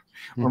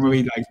 or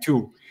maybe like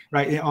 2,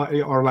 right?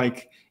 Or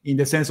like in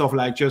the sense of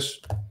like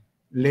just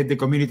let the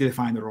community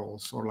define the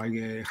roles, or like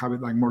have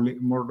it like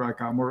more like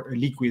a more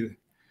liquid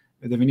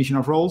definition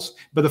of roles.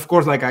 But of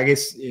course, like I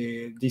guess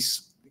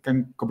this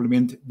can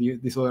complement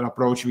this other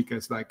approach,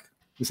 because like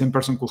the same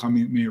person could have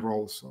many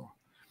roles. So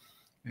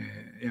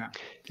yeah,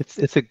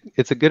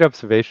 it's a good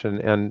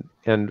observation,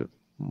 and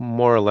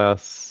more or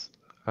less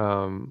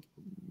a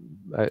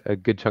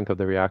good chunk of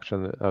the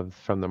reaction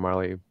from the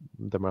Marley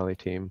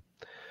team.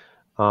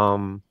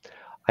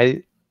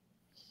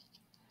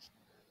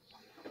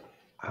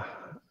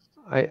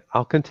 I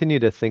I'll continue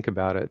to think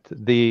about it.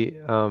 The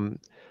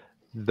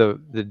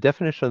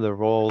definition of the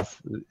roles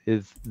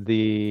is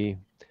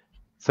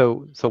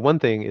so one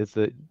thing is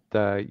that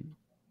the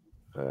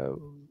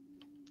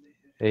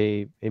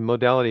a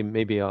modality,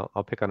 maybe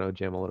I'll pick on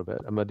OGM a little bit.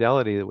 A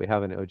modality that we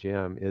have in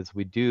OGM is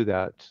we do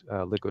that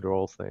liquid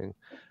roles thing.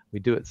 We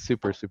do it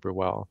super, super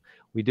well.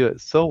 We do it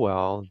so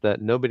well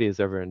that nobody is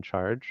ever in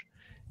charge.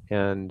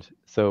 And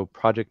so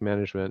project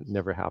management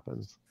never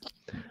happens.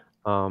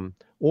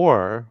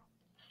 Or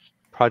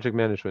project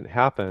management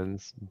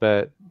happens,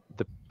 but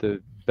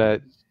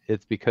but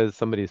it's because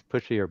somebody's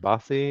pushy or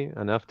bossy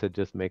enough to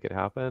just make it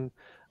happen.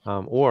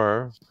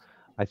 Or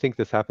I think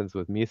this happens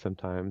with me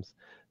sometimes.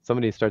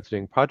 Somebody starts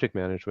doing project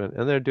management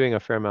and they're doing a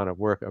fair amount of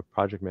work of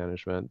project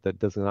management that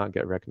does not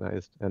get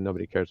recognized and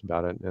nobody cares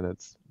about it. And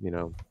it's,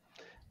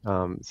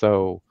 I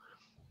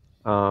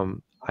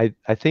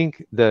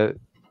think the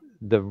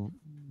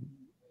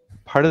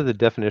part of the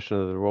definition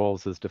of the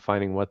roles is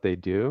defining what they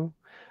do.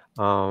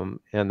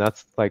 And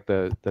that's like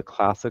the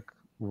classic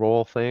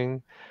role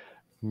thing.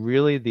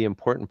 Really, the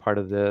important part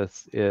of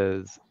this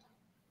is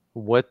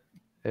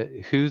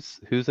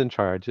who's in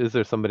charge? Is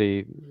there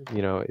somebody,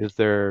 is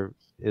there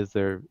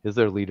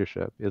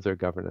leadership? Is there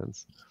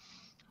governance?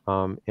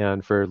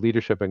 And for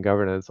leadership and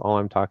governance, all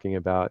I'm talking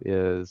about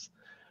is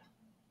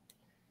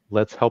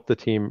let's help the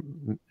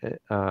team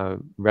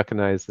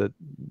recognize that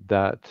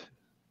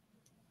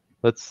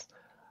let's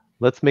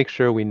make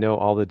sure we know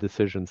all the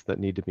decisions that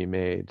need to be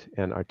made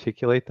and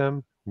articulate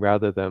them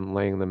rather than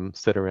letting them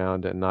sit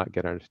around and not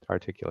get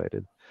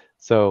articulated.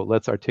 So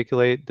let's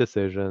articulate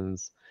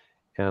decisions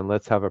and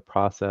let's have a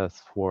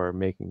process for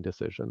making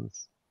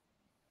decisions.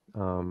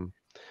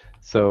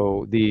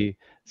 So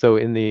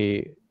in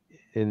the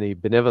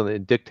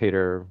benevolent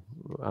dictator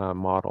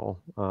model,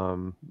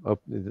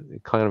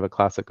 kind of a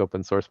classic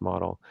open source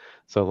model.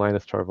 So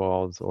Linus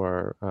Torvalds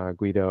or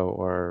Guido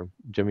or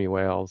Jimmy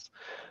Wales.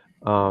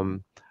 The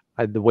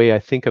way I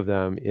think of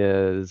them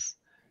is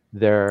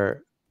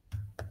they're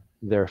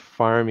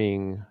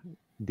farming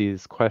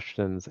these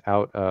questions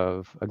out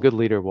of, a good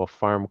leader will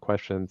farm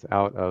questions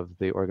out of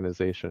the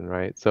organization,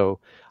 right? So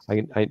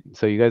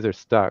so you guys are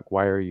stuck.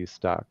 Why are you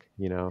stuck?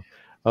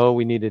 Oh,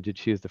 we needed to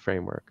choose the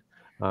framework.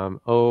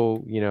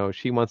 Oh,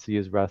 she wants to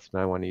use Rust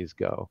and I want to use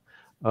Go.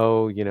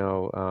 Oh,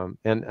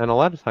 and a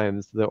lot of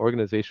times the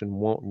organization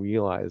won't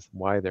realize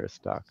why they're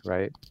stuck,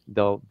 right?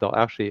 They'll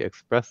actually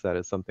express that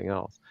as something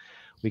else.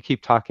 We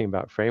keep talking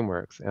about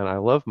frameworks, and I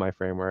love my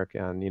framework,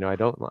 and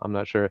I'm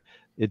not sure,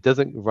 it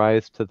doesn't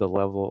rise to the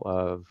level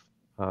of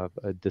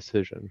a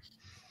decision.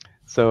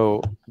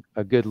 So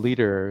a good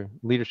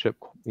leadership,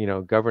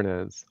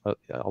 governance, a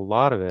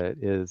lot of it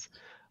is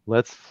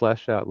let's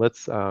flesh out,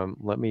 let's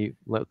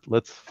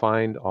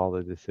find all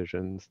the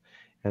decisions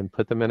and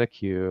put them in a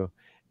queue,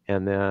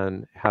 and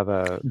then have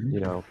a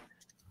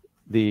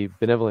the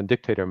benevolent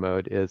dictator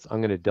mode is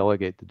I'm going to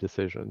delegate the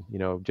decision.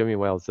 Jimmy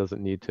Wales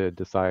doesn't need to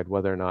decide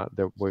whether or not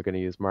we're going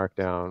to use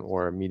Markdown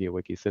or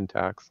MediaWiki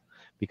syntax,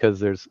 because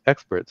there's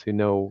experts who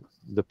know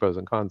the pros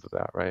and cons of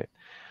that, right?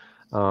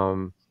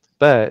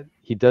 But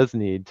he does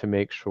need to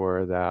make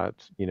sure that,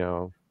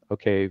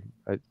 okay,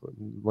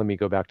 let me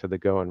go back to the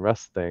Go and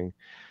Rust thing.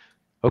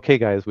 Okay,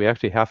 guys, we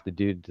actually have to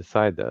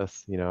decide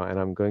this, and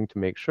I'm going to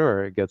make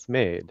sure it gets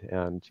made,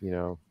 and,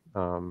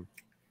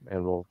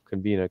 and we'll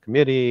convene a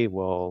committee,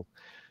 we'll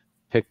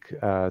pick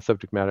a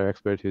subject matter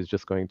expert who's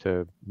just going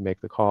to make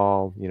the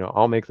call.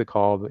 I'll make the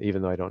call,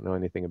 even though I don't know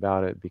anything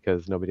about it,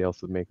 because nobody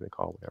else would make the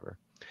call, whatever.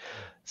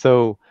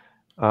 So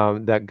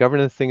that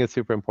governance thing is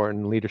super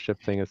important.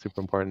 Leadership thing is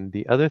super important.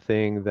 The other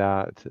thing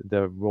that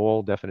the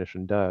role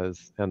definition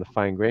does, and the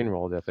fine-grained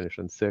role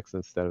definition, 6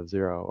 instead of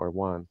 0 or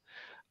 1,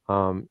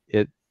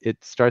 it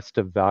starts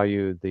to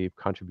value the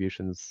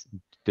contributions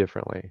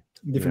differently.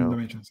 Different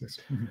dimensions, yes.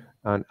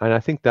 And I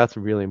think that's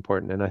really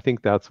important, and I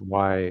think that's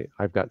why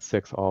I've got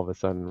 6 all of a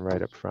sudden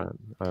right up front.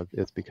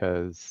 It's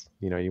because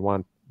you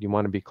want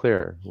to be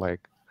clear, like,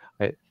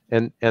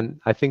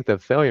 and I think the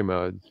failure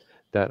mode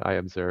that I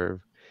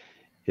observe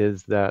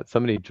is that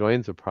somebody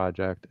joins a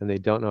project and they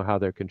don't know how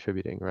they're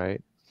contributing,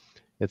 right?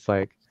 It's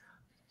like,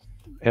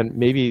 and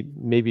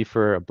maybe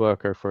for a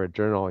book or for a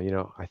journal,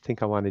 I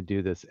think I want to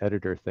do this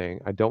editor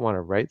thing. I don't want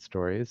to write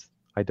stories.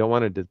 I don't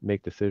want to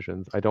make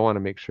decisions. I don't want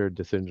to make sure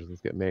decisions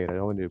get made. I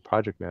don't want to do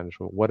project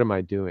management. What am I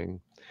doing?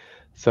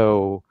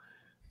 So,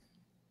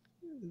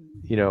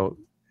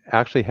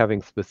 actually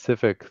having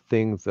specific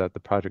things that the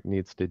project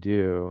needs to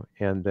do,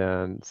 and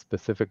then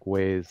specific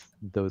ways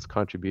those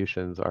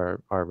contributions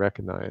are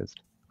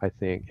recognized, I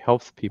think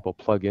helps people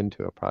plug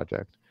into a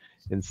project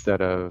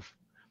instead of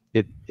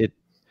it.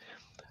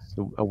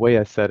 A way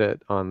I said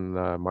it on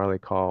the Marley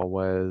call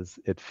was,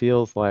 it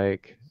feels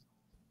like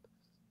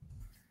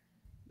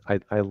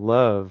I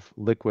love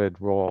liquid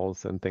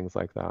roles and things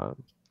like that.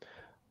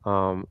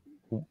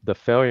 The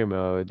failure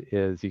mode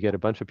is you get a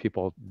bunch of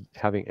people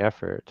having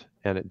effort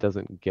and it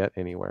doesn't get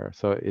anywhere.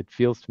 So it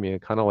feels to me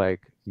kind of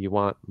like you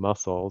want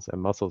muscles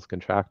and muscles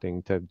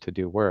contracting to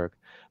do work,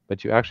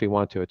 but you actually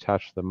want to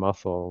attach the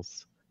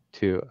muscles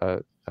to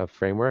a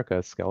framework,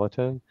 a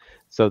skeleton,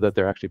 so that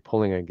they're actually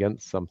pulling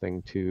against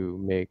something to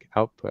make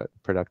output,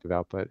 productive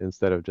output,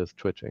 instead of just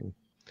twitching.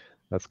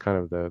 That's kind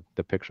of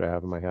the picture I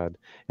have in my head.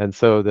 And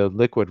so the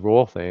liquid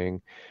role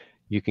thing,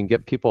 you can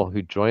get people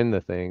who join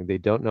the thing, they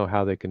don't know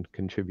how they can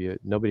contribute.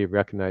 Nobody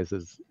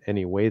recognizes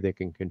any way they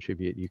can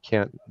contribute. You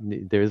can't,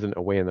 there isn't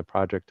a way in the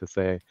project to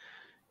say,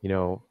 you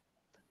know,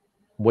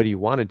 what do you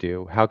want to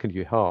do? How can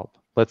you help?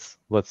 Let's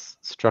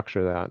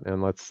structure that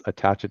and let's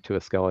attach it to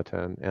a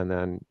skeleton, and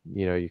then,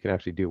 you know, you can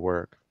actually do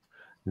work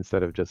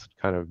instead of just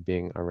kind of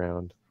being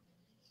around.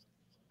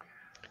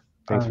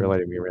 Thanks for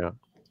letting me around.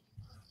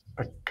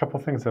 A couple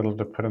things I'd love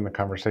to put in the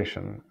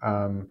conversation.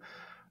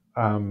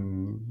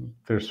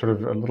 They're sort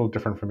of a little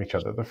different from each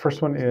other. The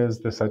first one is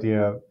this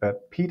idea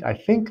that, Pete, I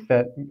think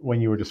that when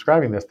you were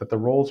describing this, that the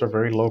roles are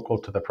very local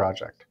to the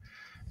project,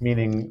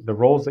 meaning the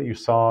roles that you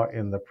saw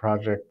in the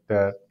project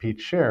that Pete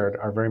shared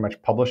are very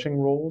much publishing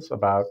roles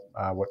about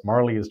what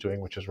Marley is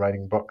doing, which is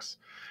writing books.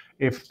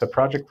 If the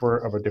project were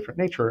of a different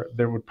nature,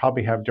 there would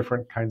probably have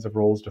different kinds of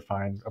roles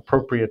defined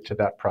appropriate to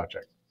that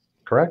project.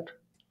 Correct?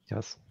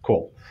 Yes.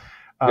 Cool.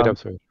 Good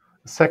observation.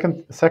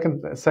 Second,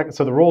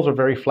 so the roles are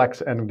very flex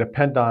and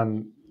depend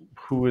on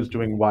who is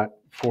doing what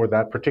for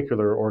that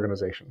particular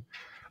organization.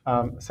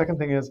 Second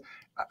thing is,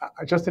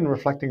 just in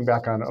reflecting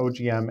back on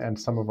OGM and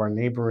some of our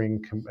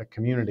neighboring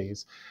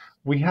communities,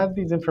 we had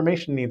these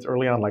information needs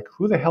early on, like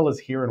who the hell is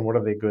here and what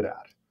are they good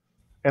at?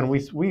 And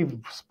we've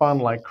spun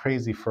like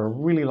crazy for a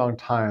really long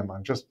time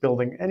on just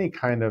building any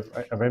kind of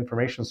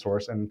information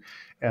source. And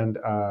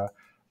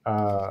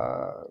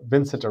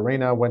Vincent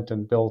Arena went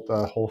and built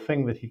a whole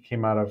thing that he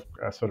came out of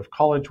sort of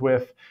college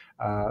with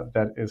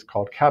that is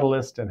called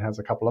Catalyst and has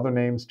a couple other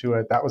names to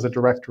it. That was a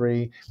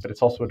directory, but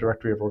it's also a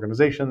directory of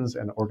organizations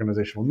and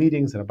organizational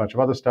meetings and a bunch of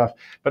other stuff.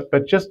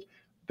 But just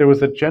there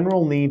was a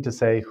general need to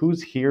say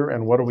who's here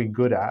and what are we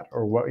good at,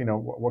 or what, you know,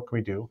 what can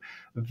we do.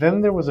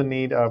 Then there was a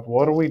need of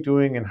what are we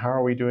doing and how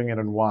are we doing it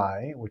and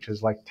why, which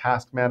is like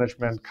task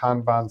management,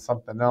 Kanban,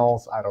 something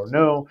else, I don't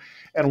know.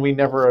 And we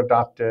never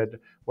adopted,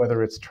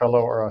 whether it's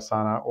Trello or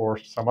Asana or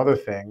some other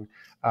thing,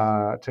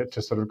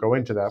 to sort of go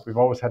into that. We've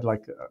always had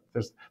like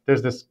there's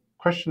this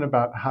question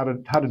about how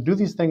to do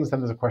these things.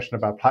 Then there's a question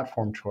about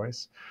platform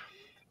choice.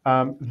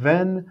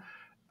 Then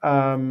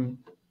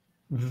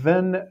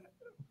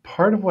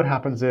part of what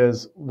happens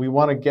is we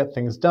want to get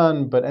things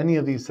done, but any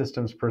of these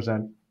systems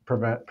present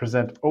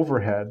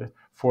overhead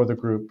for the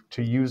group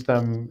to use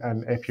them.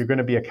 And if you're going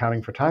to be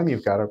accounting for time,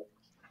 you've got to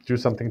do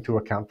something to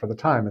account for the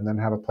time and then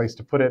have a place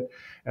to put it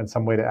and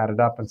some way to add it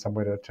up and some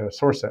way to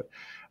source it.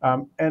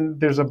 And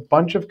there's a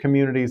bunch of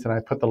communities, and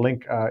I put the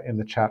link in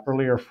the chat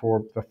earlier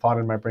for the Thought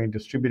in My Brain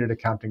distributed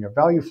accounting of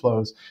value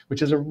flows,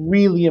 which is a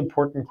really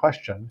important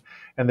question.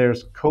 And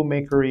there's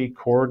CoMakery,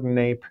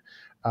 Coordinape,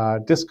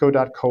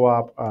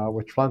 Disco.coop,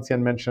 which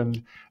Flancian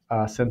mentioned,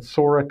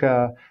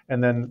 Sensorica,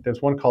 and then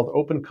there's one called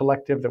Open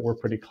Collective that we're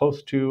pretty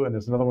close to, and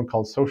there's another one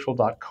called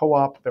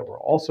Social.coop that we're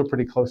also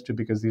pretty close to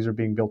because these are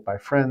being built by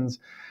friends.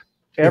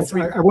 Yes,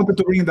 I wanted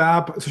to bring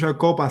that up, Social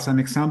Coop, as an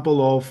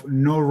example of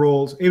no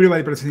roles,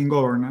 everybody present in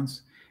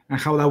governance,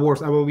 and how that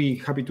works. I will be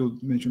happy to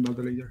mention that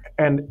later.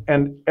 And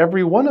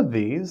every one of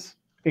these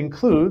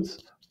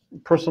includes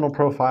personal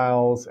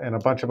profiles and a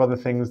bunch of other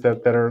things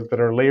that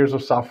are layers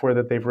of software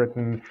that they've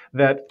written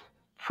that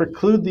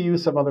preclude the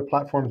use of other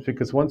platforms,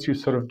 because once you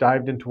sort of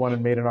dived into one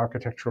and made an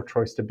architectural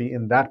choice to be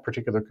in that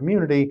particular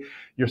community,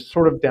 you're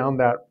sort of down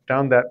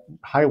that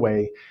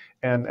highway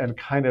and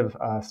kind of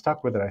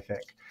stuck with it, I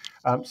think.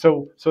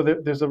 So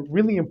there's a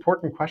really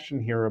important question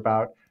here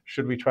about,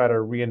 should we try to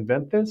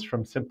reinvent this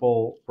from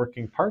simple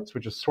working parts,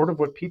 which is sort of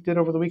what Pete did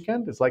over the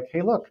weekend? It's like,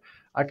 hey, look,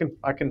 I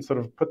can sort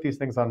of put these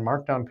things on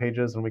Markdown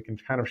pages and we can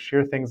kind of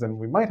share things, and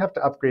we might have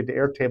to upgrade to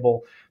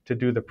Airtable to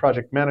do the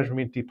project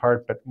management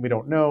part, but we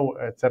don't know,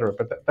 et cetera.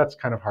 But that's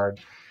kind of hard.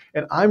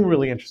 And I'm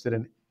really interested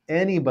in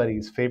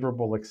anybody's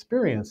favorable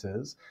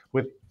experiences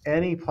with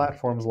any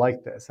platforms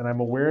like this. And I'm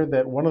aware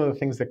that one of the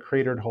things that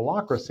created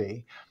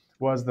Holacracy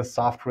was the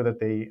software that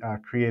they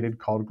created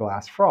called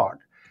GlassFrog.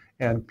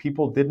 And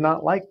people did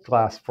not like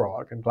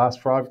GlassFrog. And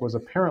GlassFrog was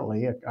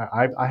apparently,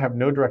 I have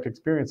no direct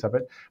experience of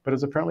it, but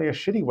it's apparently a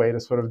shitty way to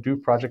sort of do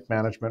project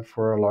management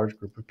for a large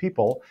group of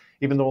people,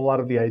 even though a lot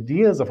of the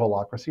ideas of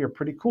Holacracy are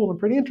pretty cool and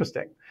pretty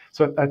interesting.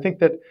 So I think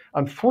that,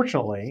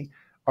 unfortunately,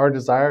 our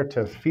desire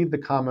to feed the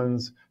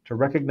commons, to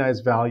recognize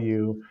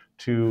value,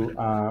 to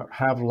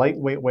have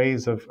lightweight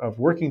ways of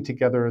working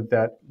together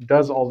that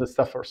does all this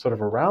stuff sort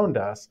of around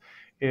us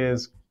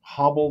is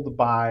hobbled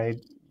by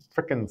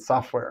frickin'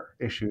 software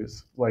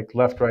issues like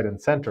left, right, and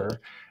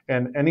center.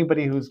 And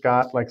anybody who's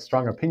got like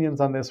strong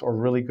opinions on this or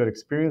really good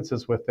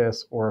experiences with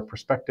this or a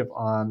perspective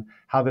on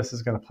how this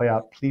is going to play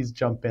out, please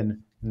jump in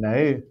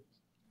now.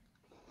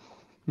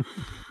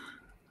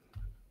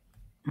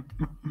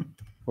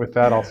 With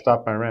that, I'll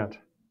stop my rant.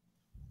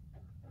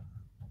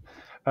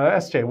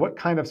 SJ, what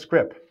kind of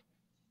script?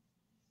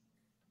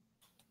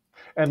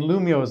 And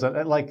Lumio is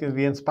like the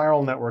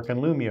Inspiral network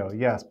and Lumio,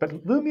 yes.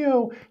 But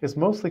Lumio is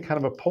mostly kind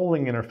of a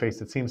polling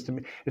interface, it seems to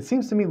me. It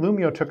seems to me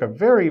Lumio took a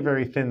very,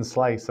 very thin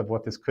slice of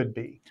what this could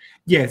be.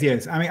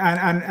 Yes. I mean,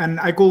 and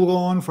I could go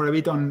on for a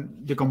bit on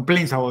the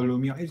complaints about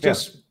Lumio. It's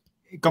just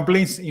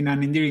complaints in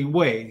an endearing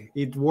way.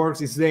 It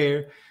works, it's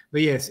there.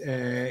 But yes,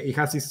 it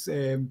has this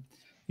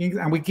things,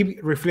 and we keep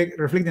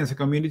reflecting as a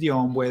community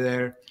on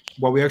whether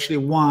what we actually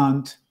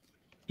want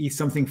is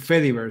something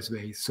Fediverse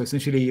based. So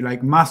essentially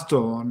like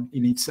Mastodon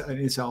in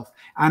itself.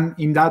 And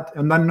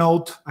on that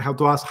note, I have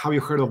to ask, have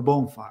you heard of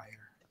Bonfire?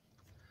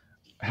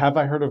 Have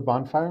I heard of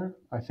Bonfire?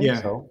 I think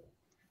so.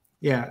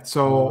 Yeah,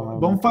 so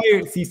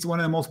Bonfire is one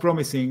of the most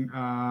promising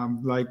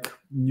like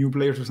new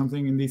players or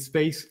something in this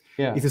space.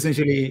 Yeah. It's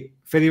essentially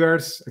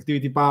Fediverse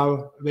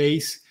ActivityPub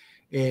based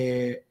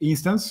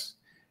instance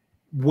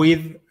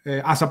with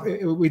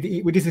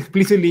it is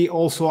explicitly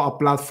also a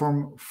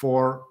platform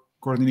for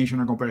coordination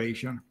and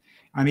cooperation.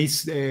 And it's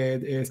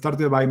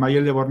started by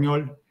Marielle de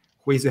Borgnol,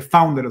 who is the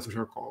founder of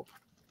FoTL Call,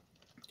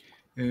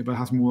 but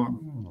has moved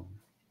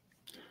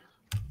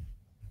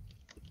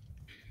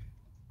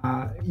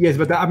on. Yes,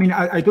 but I mean,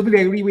 I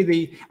totally agree with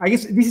I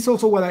guess this is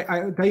also what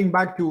I tying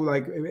back to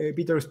like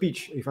Peter's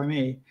speech, if I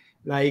may,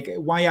 like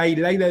why I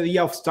like the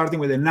idea of starting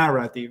with the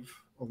narrative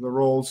of the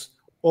roles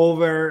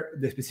over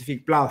the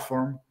specific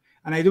platform.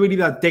 And I do believe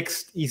that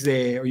text is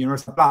the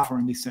universal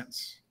platform in this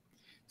sense.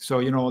 So,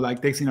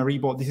 like text in a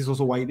repo, this is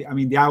also why, the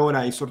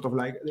Agora is sort of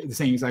like the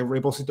same. It's like a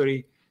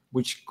repository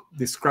which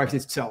describes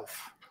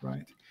itself,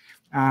 right?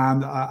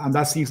 And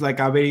that seems like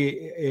a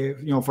very,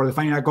 for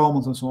defining a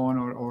commons and so on,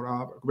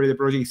 or the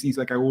project seems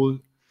like I would,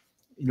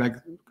 like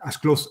as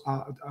close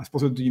as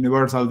possible to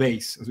universal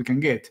base as we can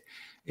get.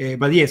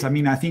 But yes,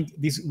 I think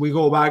we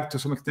go back to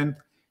some extent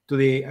to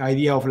the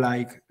idea of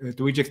like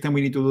to which extent we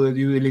need to do the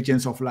due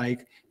diligence of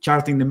like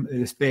charting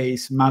the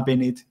space,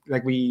 mapping it,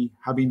 like we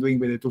have been doing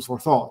with the tools for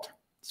thought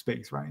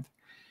space, right?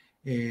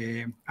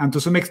 And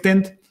to some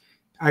extent,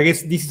 I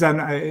guess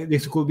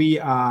this could be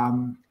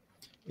and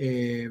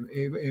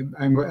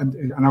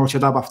I will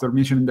shut up after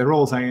mentioning the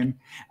roles again.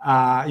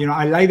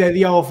 I like the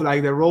idea of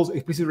like the roles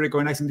explicitly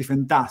recognizing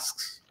different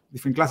tasks,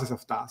 different classes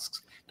of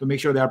tasks to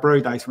make sure they are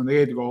prioritized from the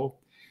get-go.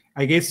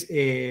 I guess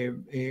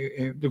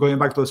going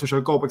back to the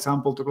social co-op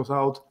example to close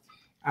out,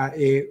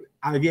 I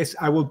guess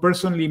I would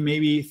personally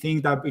maybe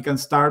think that we can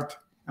start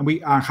and we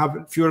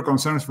have fewer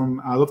concerns from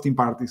adopting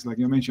parties, like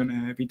you mentioned,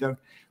 Peter,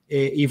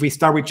 if we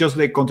start with just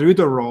the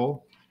contributor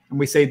role and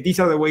we say these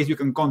are the ways you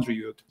can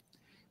contribute.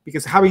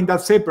 Because having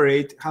that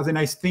separate has a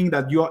nice thing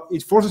that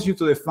it forces you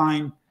to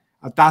define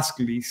a task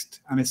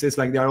list, and it says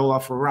like they are all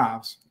up for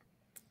grabs,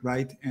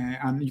 right?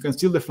 And you can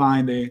still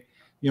define the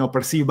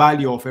perceived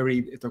value of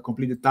every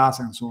completed task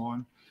and so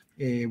on,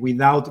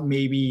 without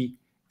maybe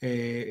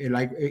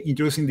like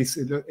introducing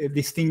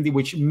this thing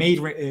which may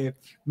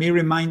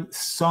remind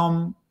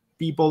some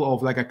people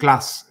of like a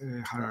class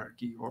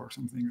hierarchy or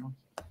something.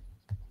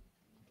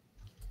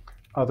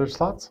 Other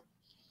thoughts?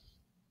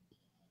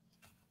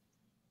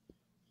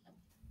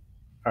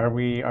 Are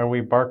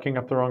we barking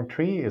up the wrong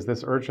tree? Is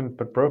this urgent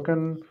but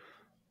broken?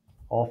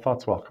 All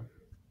thoughts welcome.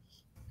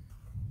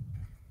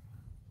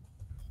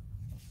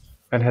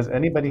 And has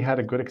anybody had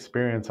a good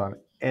experience on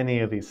any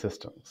of these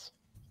systems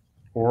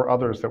or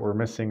others that we're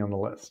missing on the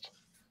list?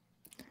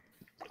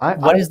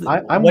 What is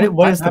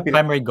the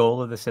primary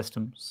goal of the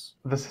systems?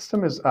 The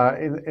system is,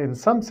 in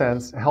some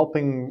sense,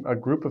 helping a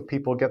group of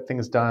people get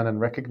things done and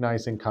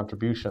recognizing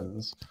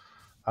contributions.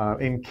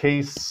 In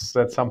case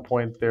at some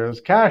point there's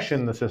cash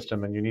in the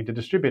system and you need to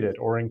distribute it,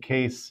 or in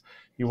case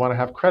you want to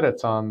have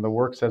credits on the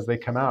works as they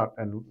come out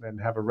and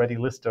have a ready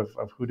list of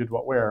who did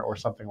what where, or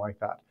something like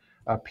that.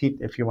 Pete,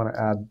 if you want to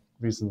add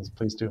reasons,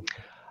 please do.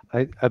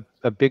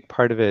 A big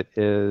part of it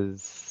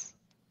is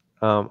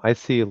I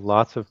see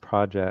lots of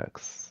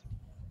projects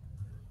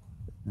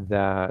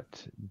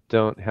that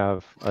don't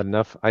have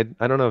enough. I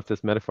don't know if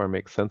this metaphor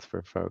makes sense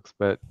for folks,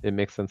 but it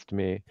makes sense to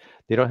me.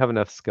 They don't have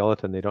enough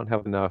skeleton. They don't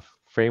have enough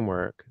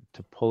framework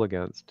to pull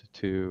against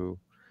to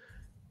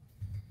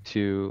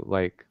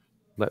like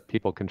let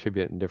people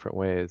contribute in different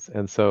ways,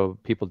 and so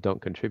people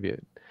don't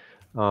contribute.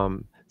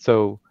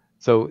 So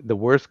the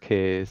worst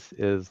case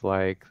is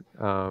like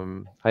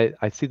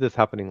I see this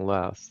happening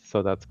less,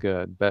 so that's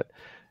good. But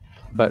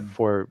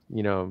for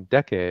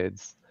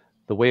decades,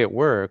 the way it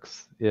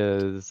works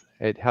is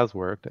it has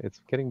worked. It's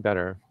getting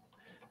better.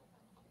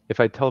 If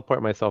I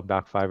teleport myself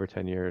back 5 or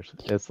 10 years,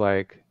 it's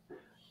like,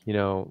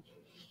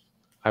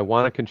 I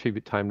want to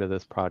contribute time to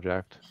this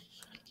project.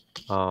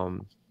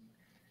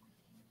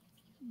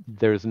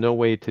 There's no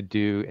way to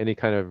do any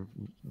kind of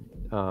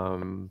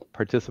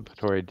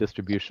participatory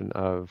distribution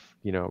of,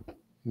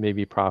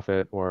 maybe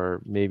profit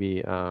or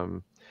maybe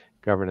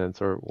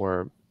governance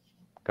or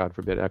God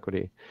forbid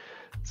equity.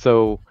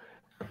 So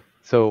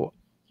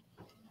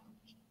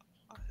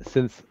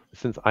since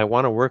since I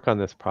want to work on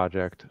this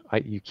project,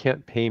 you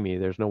can't pay me.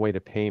 There's no way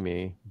to pay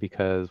me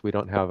because we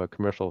don't have a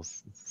commercial,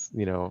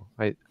 you know,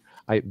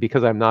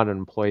 because I'm not an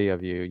employee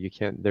of you, you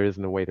can't, there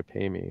isn't a way to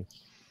pay me.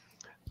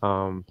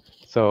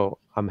 So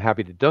I'm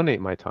happy to donate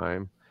my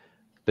time,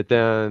 but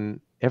then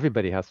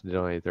everybody has to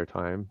donate their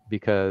time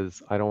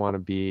because I don't want to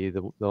be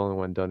the only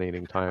one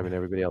donating time and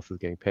everybody else is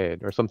getting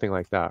paid or something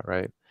like that,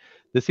 right?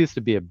 This used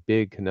to be a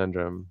big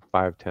conundrum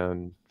 5,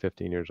 10,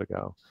 15 years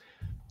ago.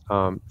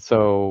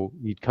 So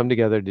you'd come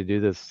together to do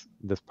this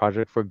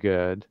project for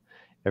good.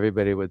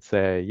 Everybody would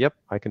say, "Yep,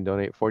 I can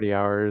donate 40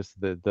 hours."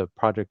 The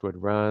project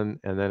would run,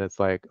 and then it's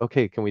like,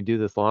 "Okay, can we do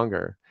this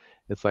longer?"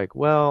 It's like,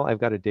 "Well, I've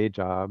got a day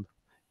job,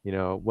 you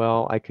know.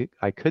 Well, I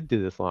could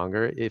do this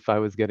longer if I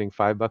was getting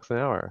 $5 an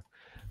hour,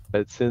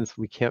 but since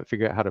we can't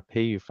figure out how to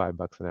pay you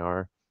 $5 an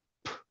hour,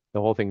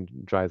 the whole thing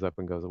dries up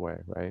and goes away,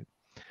 right?"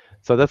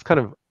 So that's kind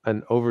of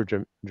an over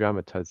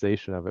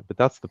dramatization of it, but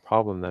that's the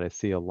problem that I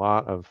see a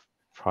lot of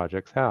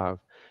projects have.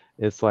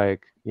 It's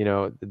like, you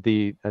know,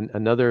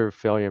 another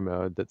failure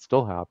mode that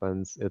still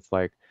happens. It's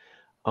like,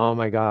 oh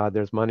my God,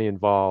 there's money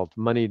involved.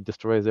 Money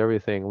destroys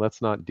everything.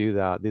 Let's not do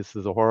that. This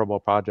is a horrible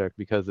project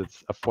because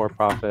it's a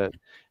for-profit,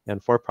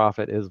 and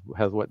for-profit has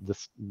what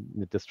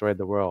destroyed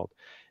the world.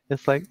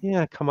 It's like,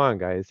 yeah, come on,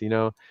 guys. You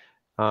know,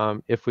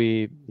 if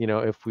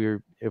we're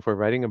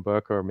writing a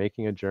book or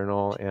making a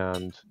journal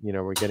and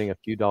we're getting a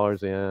few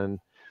dollars in,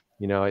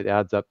 it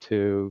adds up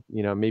to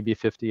maybe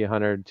 50,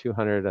 100,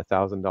 200,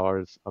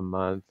 $1,000 a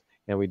month,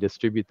 and we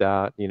distribute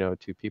that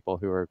to people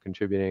who are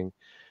contributing.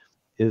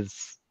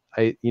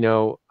 I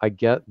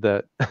get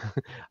that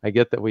I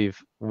get that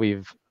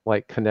we've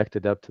like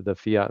connected up to the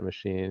fiat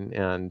machine,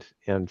 and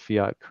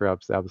fiat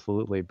corrupts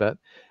absolutely, but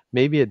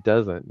maybe it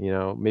doesn't.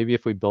 Maybe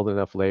if we build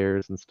enough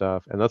layers and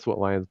stuff, and that's what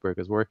Lionsberg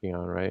is working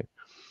on, right?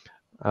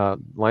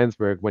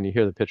 Lionsberg, when you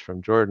hear the pitch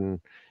from Jordan,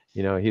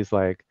 he's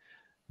like,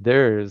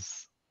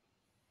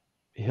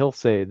 he'll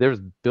say there's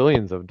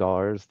billions of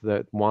dollars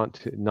that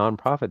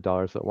nonprofit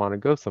dollars that want to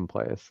go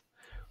someplace.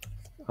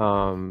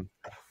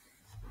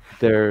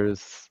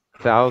 There's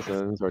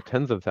thousands or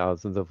tens of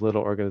thousands of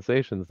little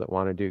organizations that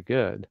want to do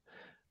good.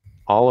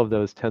 All of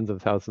those tens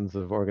of thousands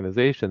of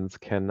organizations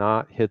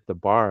cannot hit the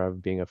bar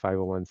of being a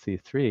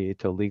 501c3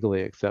 to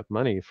legally accept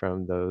money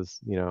from those,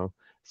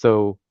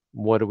 So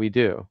what do we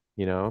do?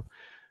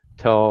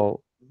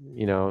 Tell,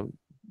 you know,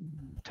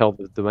 tell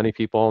the money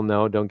people,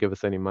 no, don't give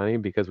us any money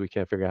because we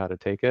can't figure out how to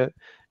take it.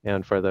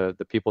 And for the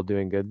people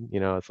doing good,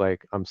 it's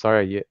like, I'm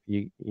sorry,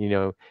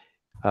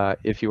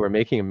 if you were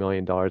making $1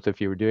 million,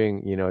 if you were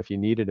doing, if you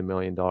needed $1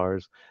 million,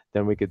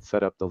 then we could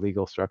set up the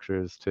legal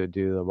structures to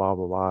do the blah,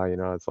 blah,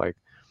 blah. It's like,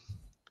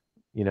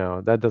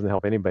 that doesn't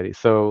help anybody.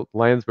 So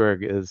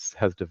Lionsberg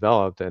has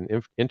developed an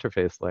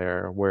interface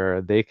layer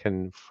where they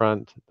can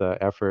front the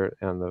effort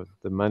and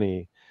the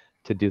money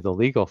to do the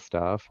legal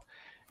stuff.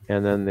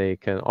 And then they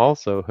can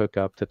also hook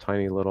up to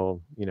tiny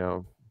little,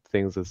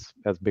 things as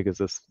big as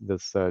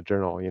this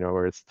journal,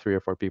 where it's 3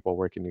 or 4 people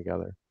working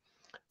together.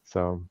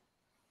 So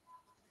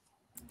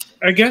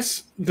I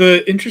guess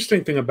the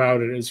interesting thing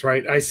about it is,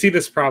 right, I see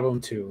this problem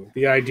too,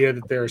 the idea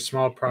that there are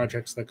small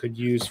projects that could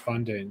use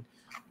funding.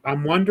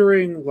 I'm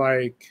wondering,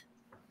 like,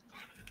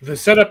 the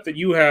setup that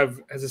you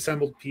have has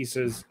assembled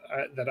pieces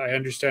that I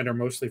understand are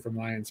mostly from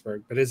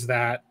Lionsberg, but is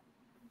that,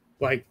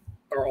 like,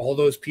 are all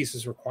those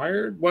pieces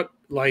required? What,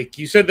 like,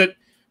 you said that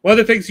one of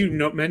the things you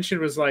mentioned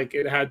was, like,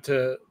 it had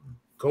to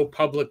go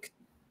public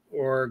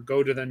or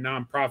go to the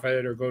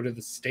nonprofit or go to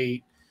the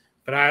state.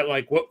 But I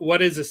like,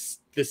 what is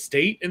the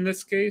state in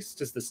this case?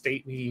 Does the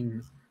state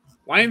mean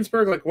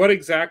Lionsberg? Like, what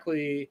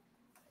exactly?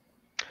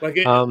 Like,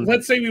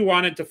 let's say we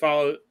wanted to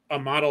follow a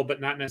model,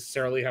 but not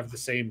necessarily have the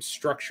same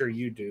structure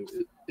you do.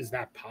 Is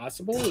that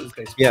possible?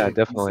 Yeah,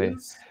 definitely.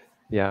 Pieces?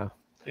 Yeah.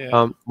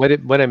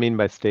 What I mean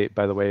by state,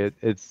 by the way,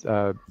 it's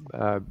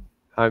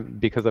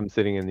because I'm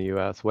sitting in the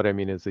U.S. What I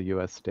mean is the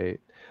U.S. state.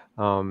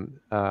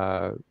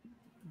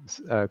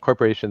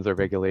 Corporations are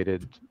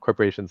regulated.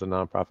 Corporations and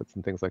nonprofits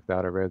and things like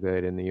that are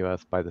regulated in the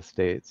U.S. by the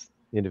states,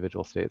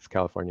 individual states,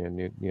 California,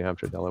 New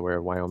Hampshire,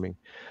 Delaware, Wyoming.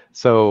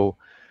 So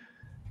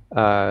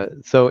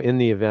in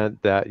the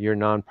event that your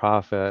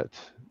nonprofit,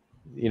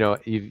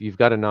 you've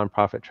got a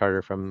nonprofit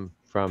charter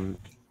from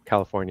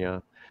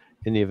California.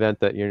 In the event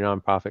that your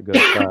nonprofit goes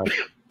bust,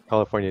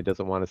 California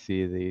doesn't want to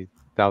see the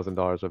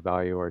 $1,000 of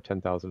value or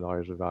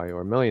 $10,000 of value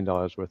or $1 million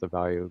worth of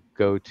value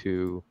go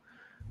to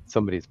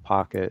somebody's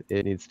pocket.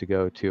 It needs to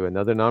go to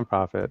another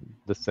nonprofit,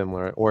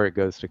 similar, or it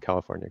goes to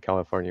California.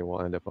 California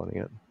will end up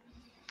owning it.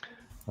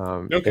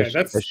 Okay,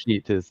 a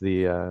sheet is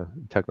the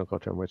technical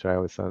term, which I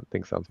always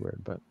think sounds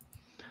weird, but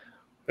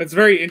that's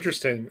very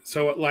interesting.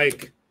 So,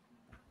 like,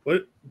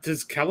 what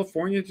does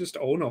California just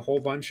own a whole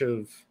bunch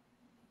of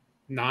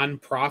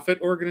nonprofit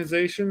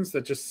organizations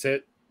that just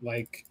sit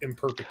like in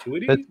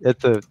perpetuity?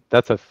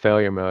 That's a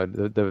failure mode.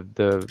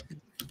 The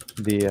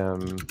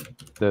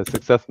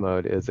success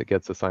mode is it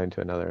gets assigned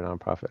to another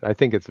nonprofit. I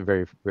think it's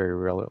very, very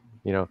real.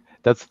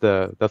 That's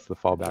the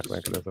fallback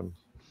mechanism.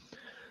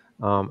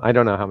 I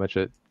don't know how much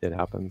it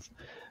happens.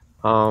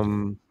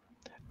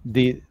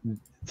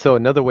 So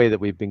another way that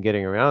we've been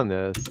getting around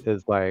this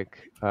is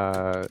like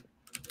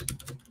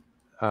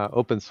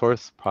open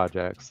source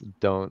projects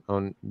don't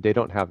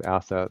have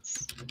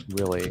assets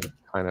really,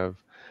 kind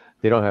of.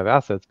 They don't have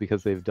assets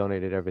because they've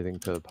donated everything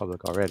to the public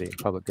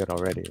good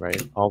already,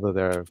 right? All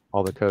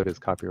the code is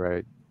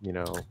copyright,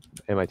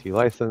 MIT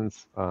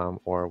license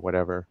or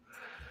whatever.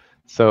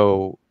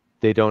 So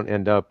they don't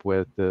end up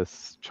with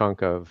this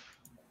chunk of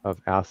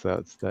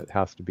assets that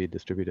has to be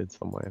distributed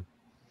some way.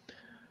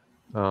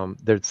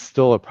 There's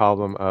still a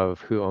problem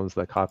of who owns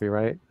the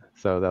copyright.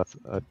 So that's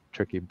a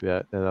tricky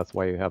bit, and that's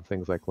why you have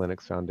things like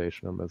Linux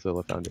Foundation or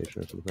Mozilla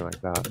Foundation or something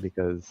like that,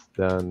 because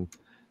then,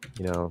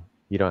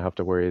 you don't have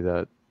to worry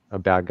that a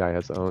bad guy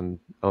has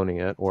owning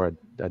it, or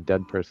a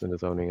dead person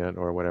is owning it,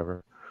 or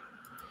whatever.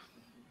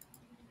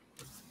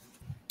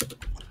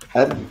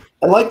 I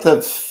like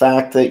the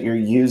fact that you're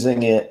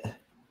using it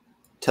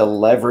to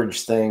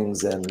leverage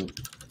things and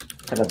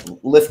kind of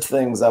lift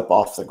things up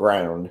off the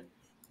ground.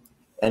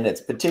 And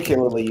it's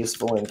particularly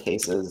useful in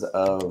cases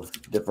of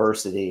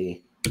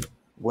diversity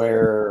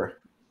where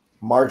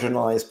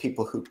marginalized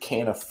people who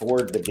can't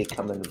afford to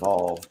become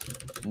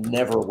involved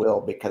never will,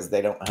 because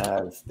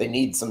they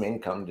need some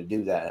income to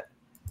do that.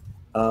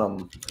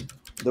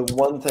 The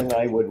one thing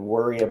I would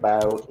worry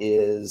about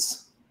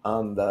is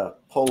on the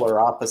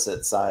polar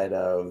opposite side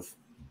of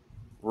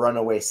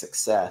runaway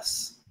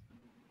success.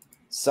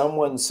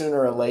 Someone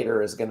sooner or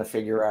later is going to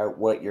figure out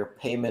what your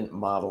payment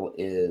model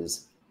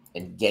is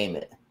and game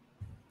it.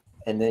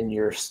 And then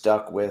you're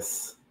stuck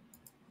with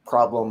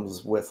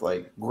problems with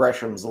like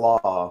Gresham's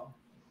law,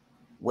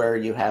 where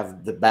you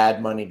have the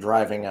bad money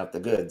driving out the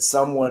good.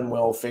 Someone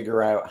will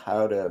figure out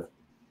how to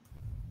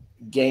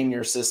game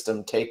your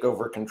system, take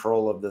over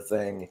control of the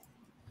thing,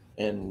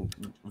 and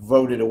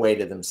vote it away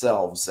to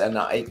themselves. And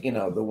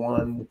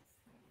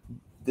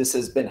this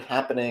has been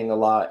happening a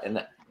lot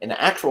in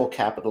actual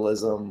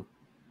capitalism,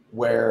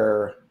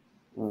 where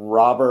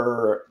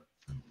robber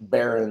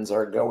barons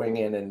are going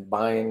in and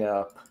buying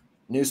up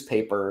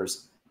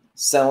newspapers,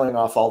 selling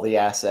off all the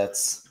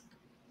assets,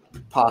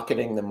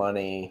 pocketing the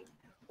money.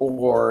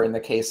 Or in the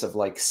case of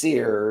like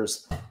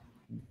Sears,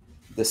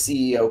 the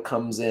CEO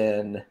comes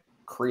in,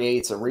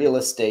 creates a real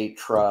estate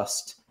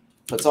trust,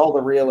 puts all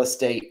the real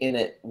estate in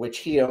it, which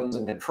he owns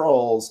and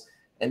controls,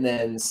 and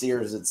then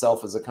Sears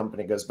itself as a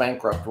company goes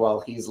bankrupt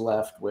while he's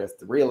left with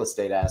the real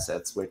estate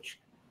assets,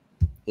 which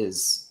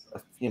is,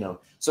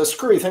 so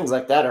screwy things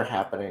like that are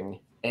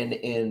happening. And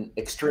in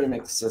extreme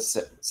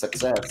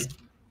success,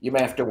 you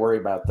may have to worry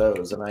about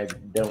those. And I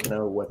don't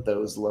know what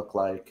those look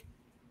like,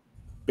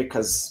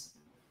 because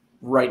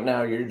right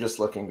now you're just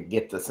looking to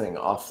get the thing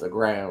off the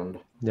ground.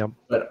 Yep.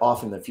 But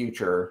off in the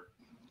future,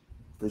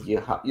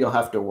 you'll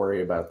have to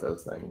worry about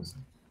those things.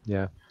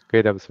 Yeah,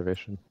 great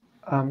observation.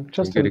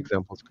 Good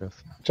examples,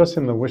 Chris. Just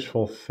in the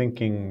wishful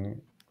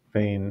thinking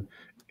vein,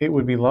 it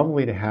would be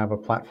lovely to have a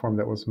platform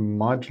that was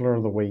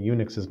modular the way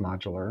Unix is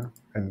modular.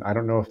 And I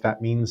don't know if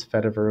that means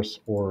Fediverse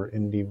or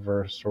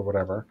Indieverse or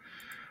whatever,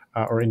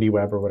 or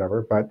IndieWeb or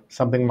whatever, but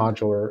something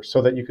modular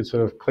so that you could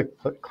sort of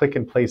click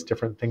and place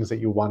different things that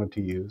you wanted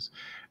to use.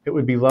 It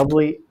would be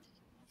lovely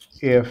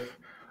if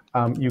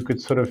you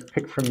could sort of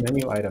pick from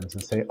menu items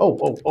and say,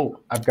 oh,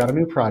 I've got a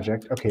new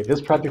project. Okay,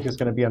 this project is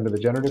going to be under the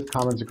Generative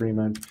Commons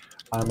Agreement.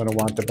 I'm going to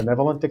want the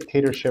benevolent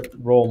dictatorship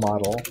role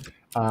model.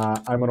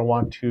 I'm going to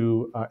want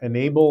to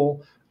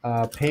enable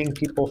paying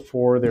people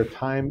for their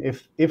time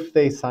if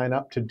they sign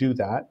up to do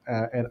that.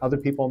 And other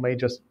people may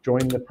just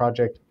join the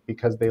project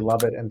because they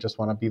love it and just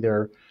want to be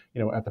there,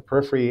 at the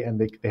periphery, and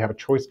they have a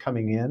choice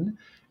coming in.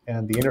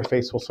 And the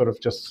interface will sort of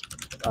just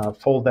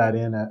fold that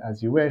in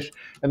as you wish.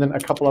 And then a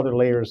couple other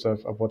layers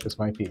of what this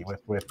might be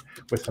with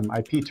some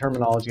IP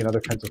terminology and other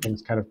kinds of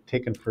things kind of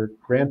taken for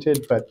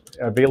granted, but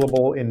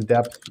available in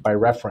depth by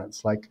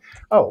reference. Like,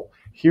 oh,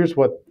 here's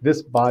what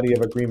this body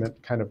of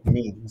agreement kind of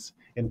means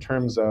in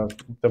terms of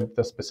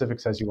the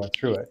specifics as you went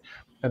through it.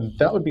 And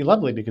that would be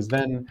lovely, because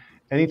then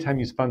anytime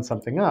you spun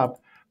something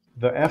up,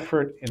 the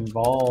effort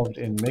involved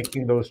in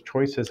making those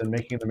choices and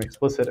making them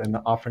explicit and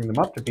offering them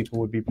up to people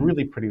would be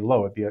really pretty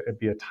low. It'd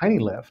be a tiny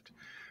lift.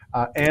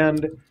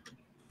 And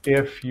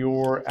if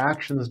your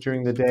actions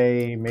during the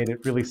day made it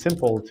really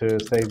simple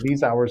to say,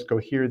 these hours go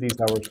here, these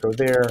hours go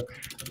there,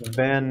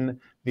 then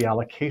the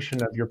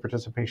allocation of your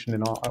participation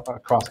in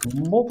across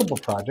multiple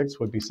projects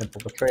would be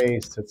simple to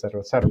trace, et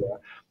cetera,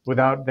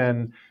 without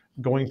then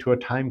going to a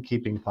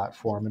timekeeping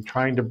platform and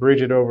trying to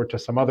bridge it over to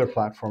some other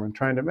platform and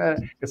trying to,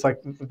 it's like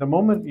the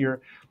moment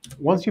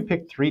once you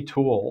pick 3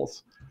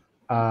 tools,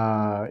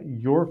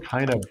 you're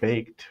kind of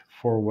baked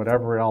for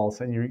whatever else,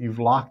 and you've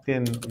locked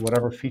in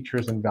whatever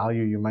features and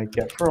value you might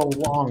get for a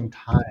long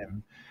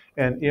time.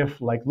 And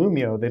if, like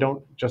Lumio, they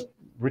don't just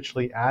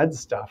richly add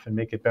stuff and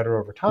make it better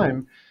over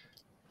time,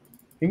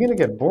 you're going to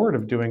get bored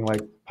of doing like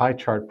pie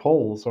chart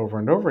polls over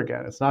and over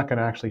again. It's not going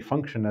to actually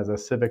function as a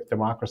civic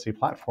democracy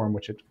platform,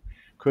 which it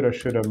coulda,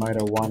 shoulda,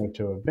 mighta, wanted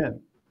to have been.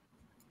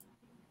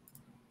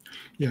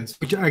 Yes,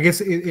 which I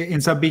guess it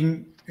ends up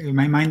being, in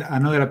my mind,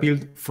 another appeal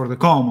for the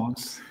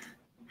commons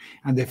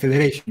and the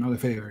federation, or the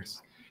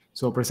Fediverse.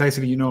 So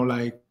precisely,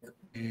 like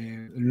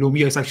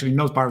Lumia is actually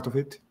not part of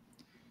it.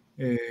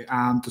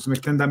 And to some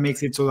extent, that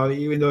makes it so that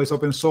even though it's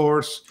open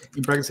source,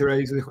 in practice, it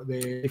uses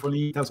the default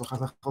instance or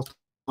has a host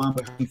by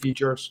having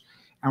features,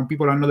 and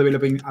people are not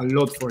developing a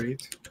lot for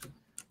it.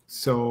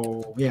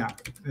 So yeah,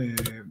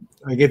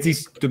 I guess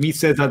this to me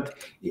says that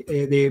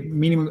the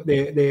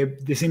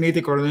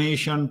designated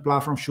coordination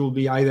platform should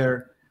be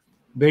either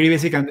very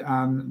basic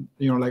and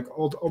like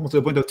almost to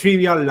the point of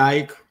trivial,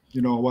 like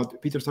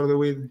what Peter started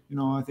with,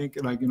 I think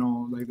like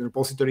like the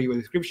repository with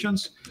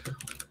descriptions,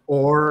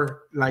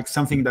 or like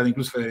something that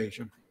includes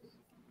federation.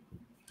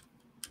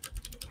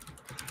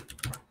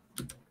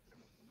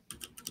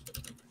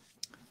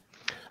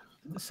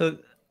 So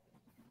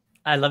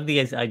I love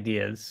these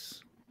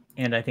ideas,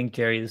 and I think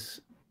Jerry's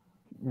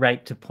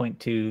right to point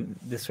to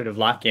this sort of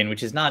lock-in,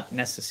 which is not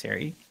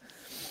necessary.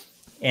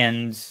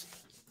 And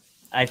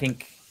I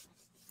think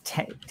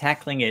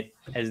tackling it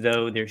as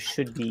though there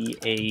should be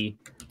a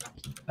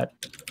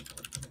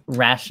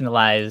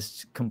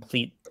rationalized,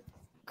 complete,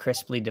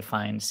 crisply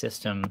defined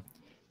system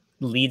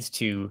leads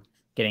to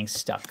getting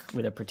stuck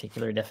with a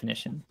particular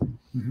definition.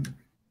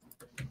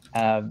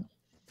 Mm-hmm.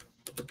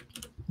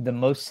 The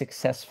most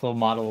successful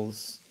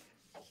models,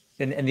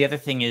 and the other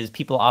thing is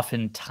people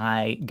often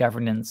tie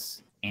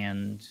governance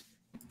and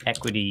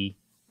equity,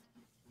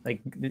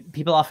 like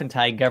people often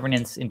tie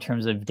governance in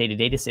terms of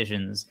day-to-day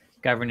decisions,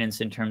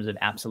 governance in terms of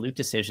absolute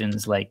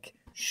decisions, like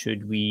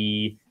should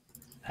we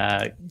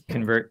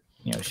convert,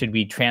 should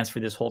we transfer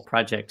this whole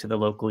project to the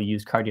local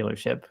used car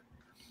dealership,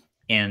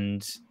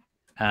 and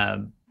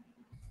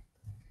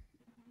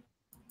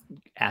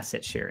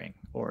asset sharing,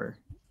 or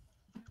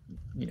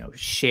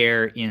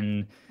share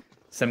in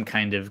some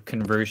kind of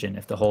conversion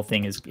if the whole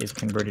thing is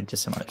converted to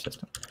some other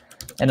system.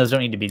 And those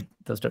don't need to be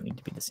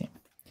the same.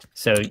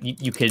 So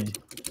you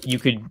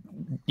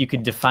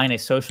could define a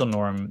social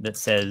norm that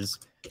says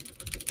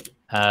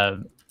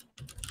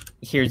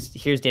here's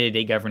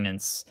day-to-day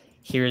governance,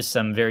 here's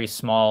some very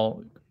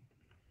small,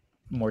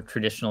 more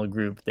traditional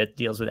group that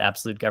deals with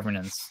absolute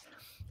governance,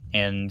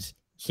 and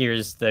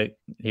here's the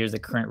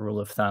current rule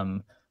of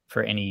thumb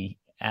for any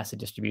asset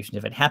distribution.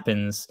 If it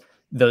happens,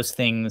 those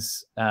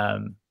things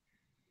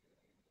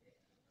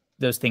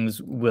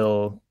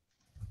will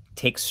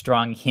take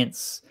strong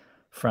hints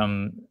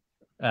from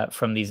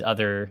these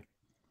other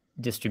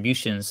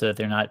distributions, so that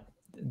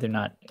they're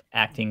not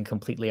acting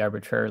completely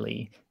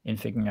arbitrarily in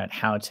figuring out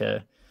how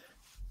to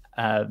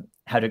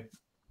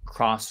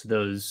cross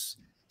those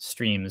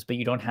streams. But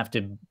you don't have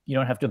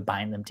to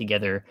bind them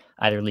together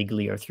either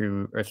legally or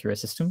through a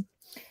system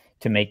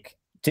to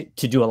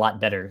do a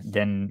lot better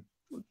than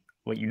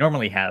what you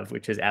normally have,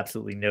 which is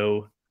absolutely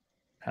no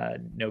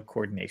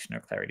coordination or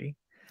clarity.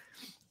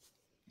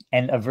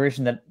 And a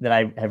version that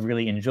I have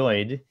really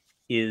enjoyed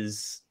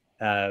is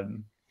a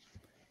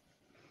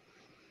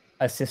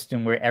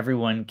system where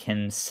everyone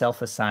can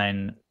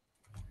self-assign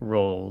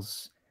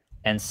roles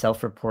and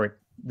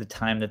self-report the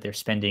time that they're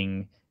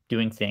spending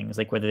doing things,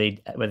 like whether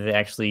they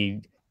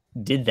actually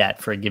did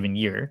that for a given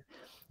year.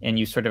 And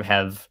you sort of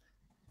have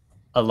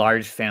a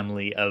large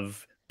family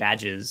of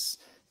badges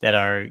that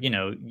are,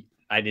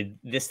 I did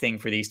this thing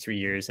for these 3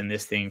 years and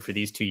this thing for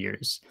these 2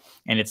 years.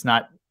 And it's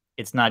not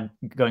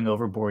going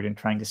overboard and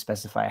trying to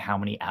specify how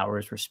many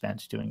hours were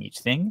spent doing each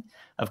thing.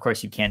 Of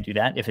course, you can't do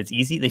that. If it's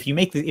easy, if you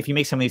make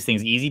some of these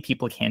things easy,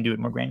 people can do it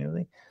more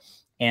granularly.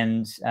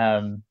 And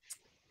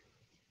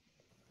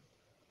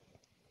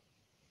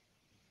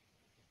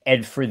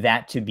for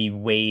that to be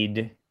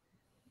weighed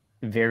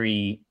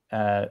very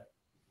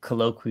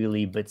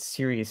colloquially but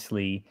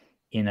seriously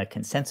in a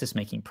consensus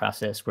making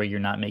process where you're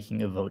not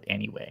making a vote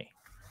anyway.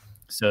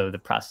 So the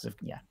process of,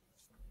 yeah.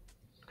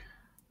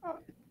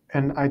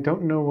 And I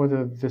don't know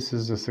whether this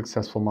is a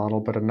successful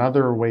model, but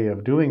another way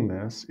of doing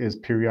this is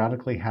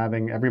periodically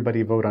having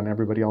everybody vote on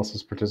everybody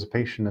else's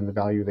participation in the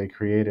value they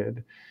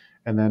created,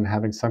 and then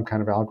having some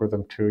kind of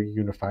algorithm to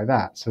unify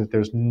that so that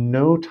there's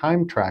no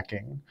time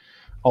tracking,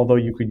 although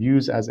you could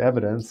use as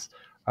evidence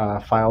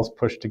files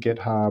pushed to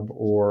GitHub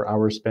or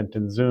hours spent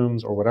in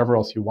Zooms or whatever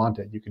else you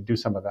wanted. You could do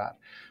some of that.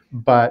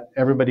 But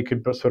everybody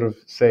could sort of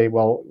say,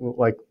 well,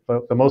 like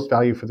the most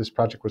value for this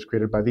project was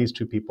created by these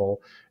two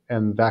people,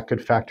 and that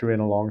could factor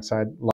in alongside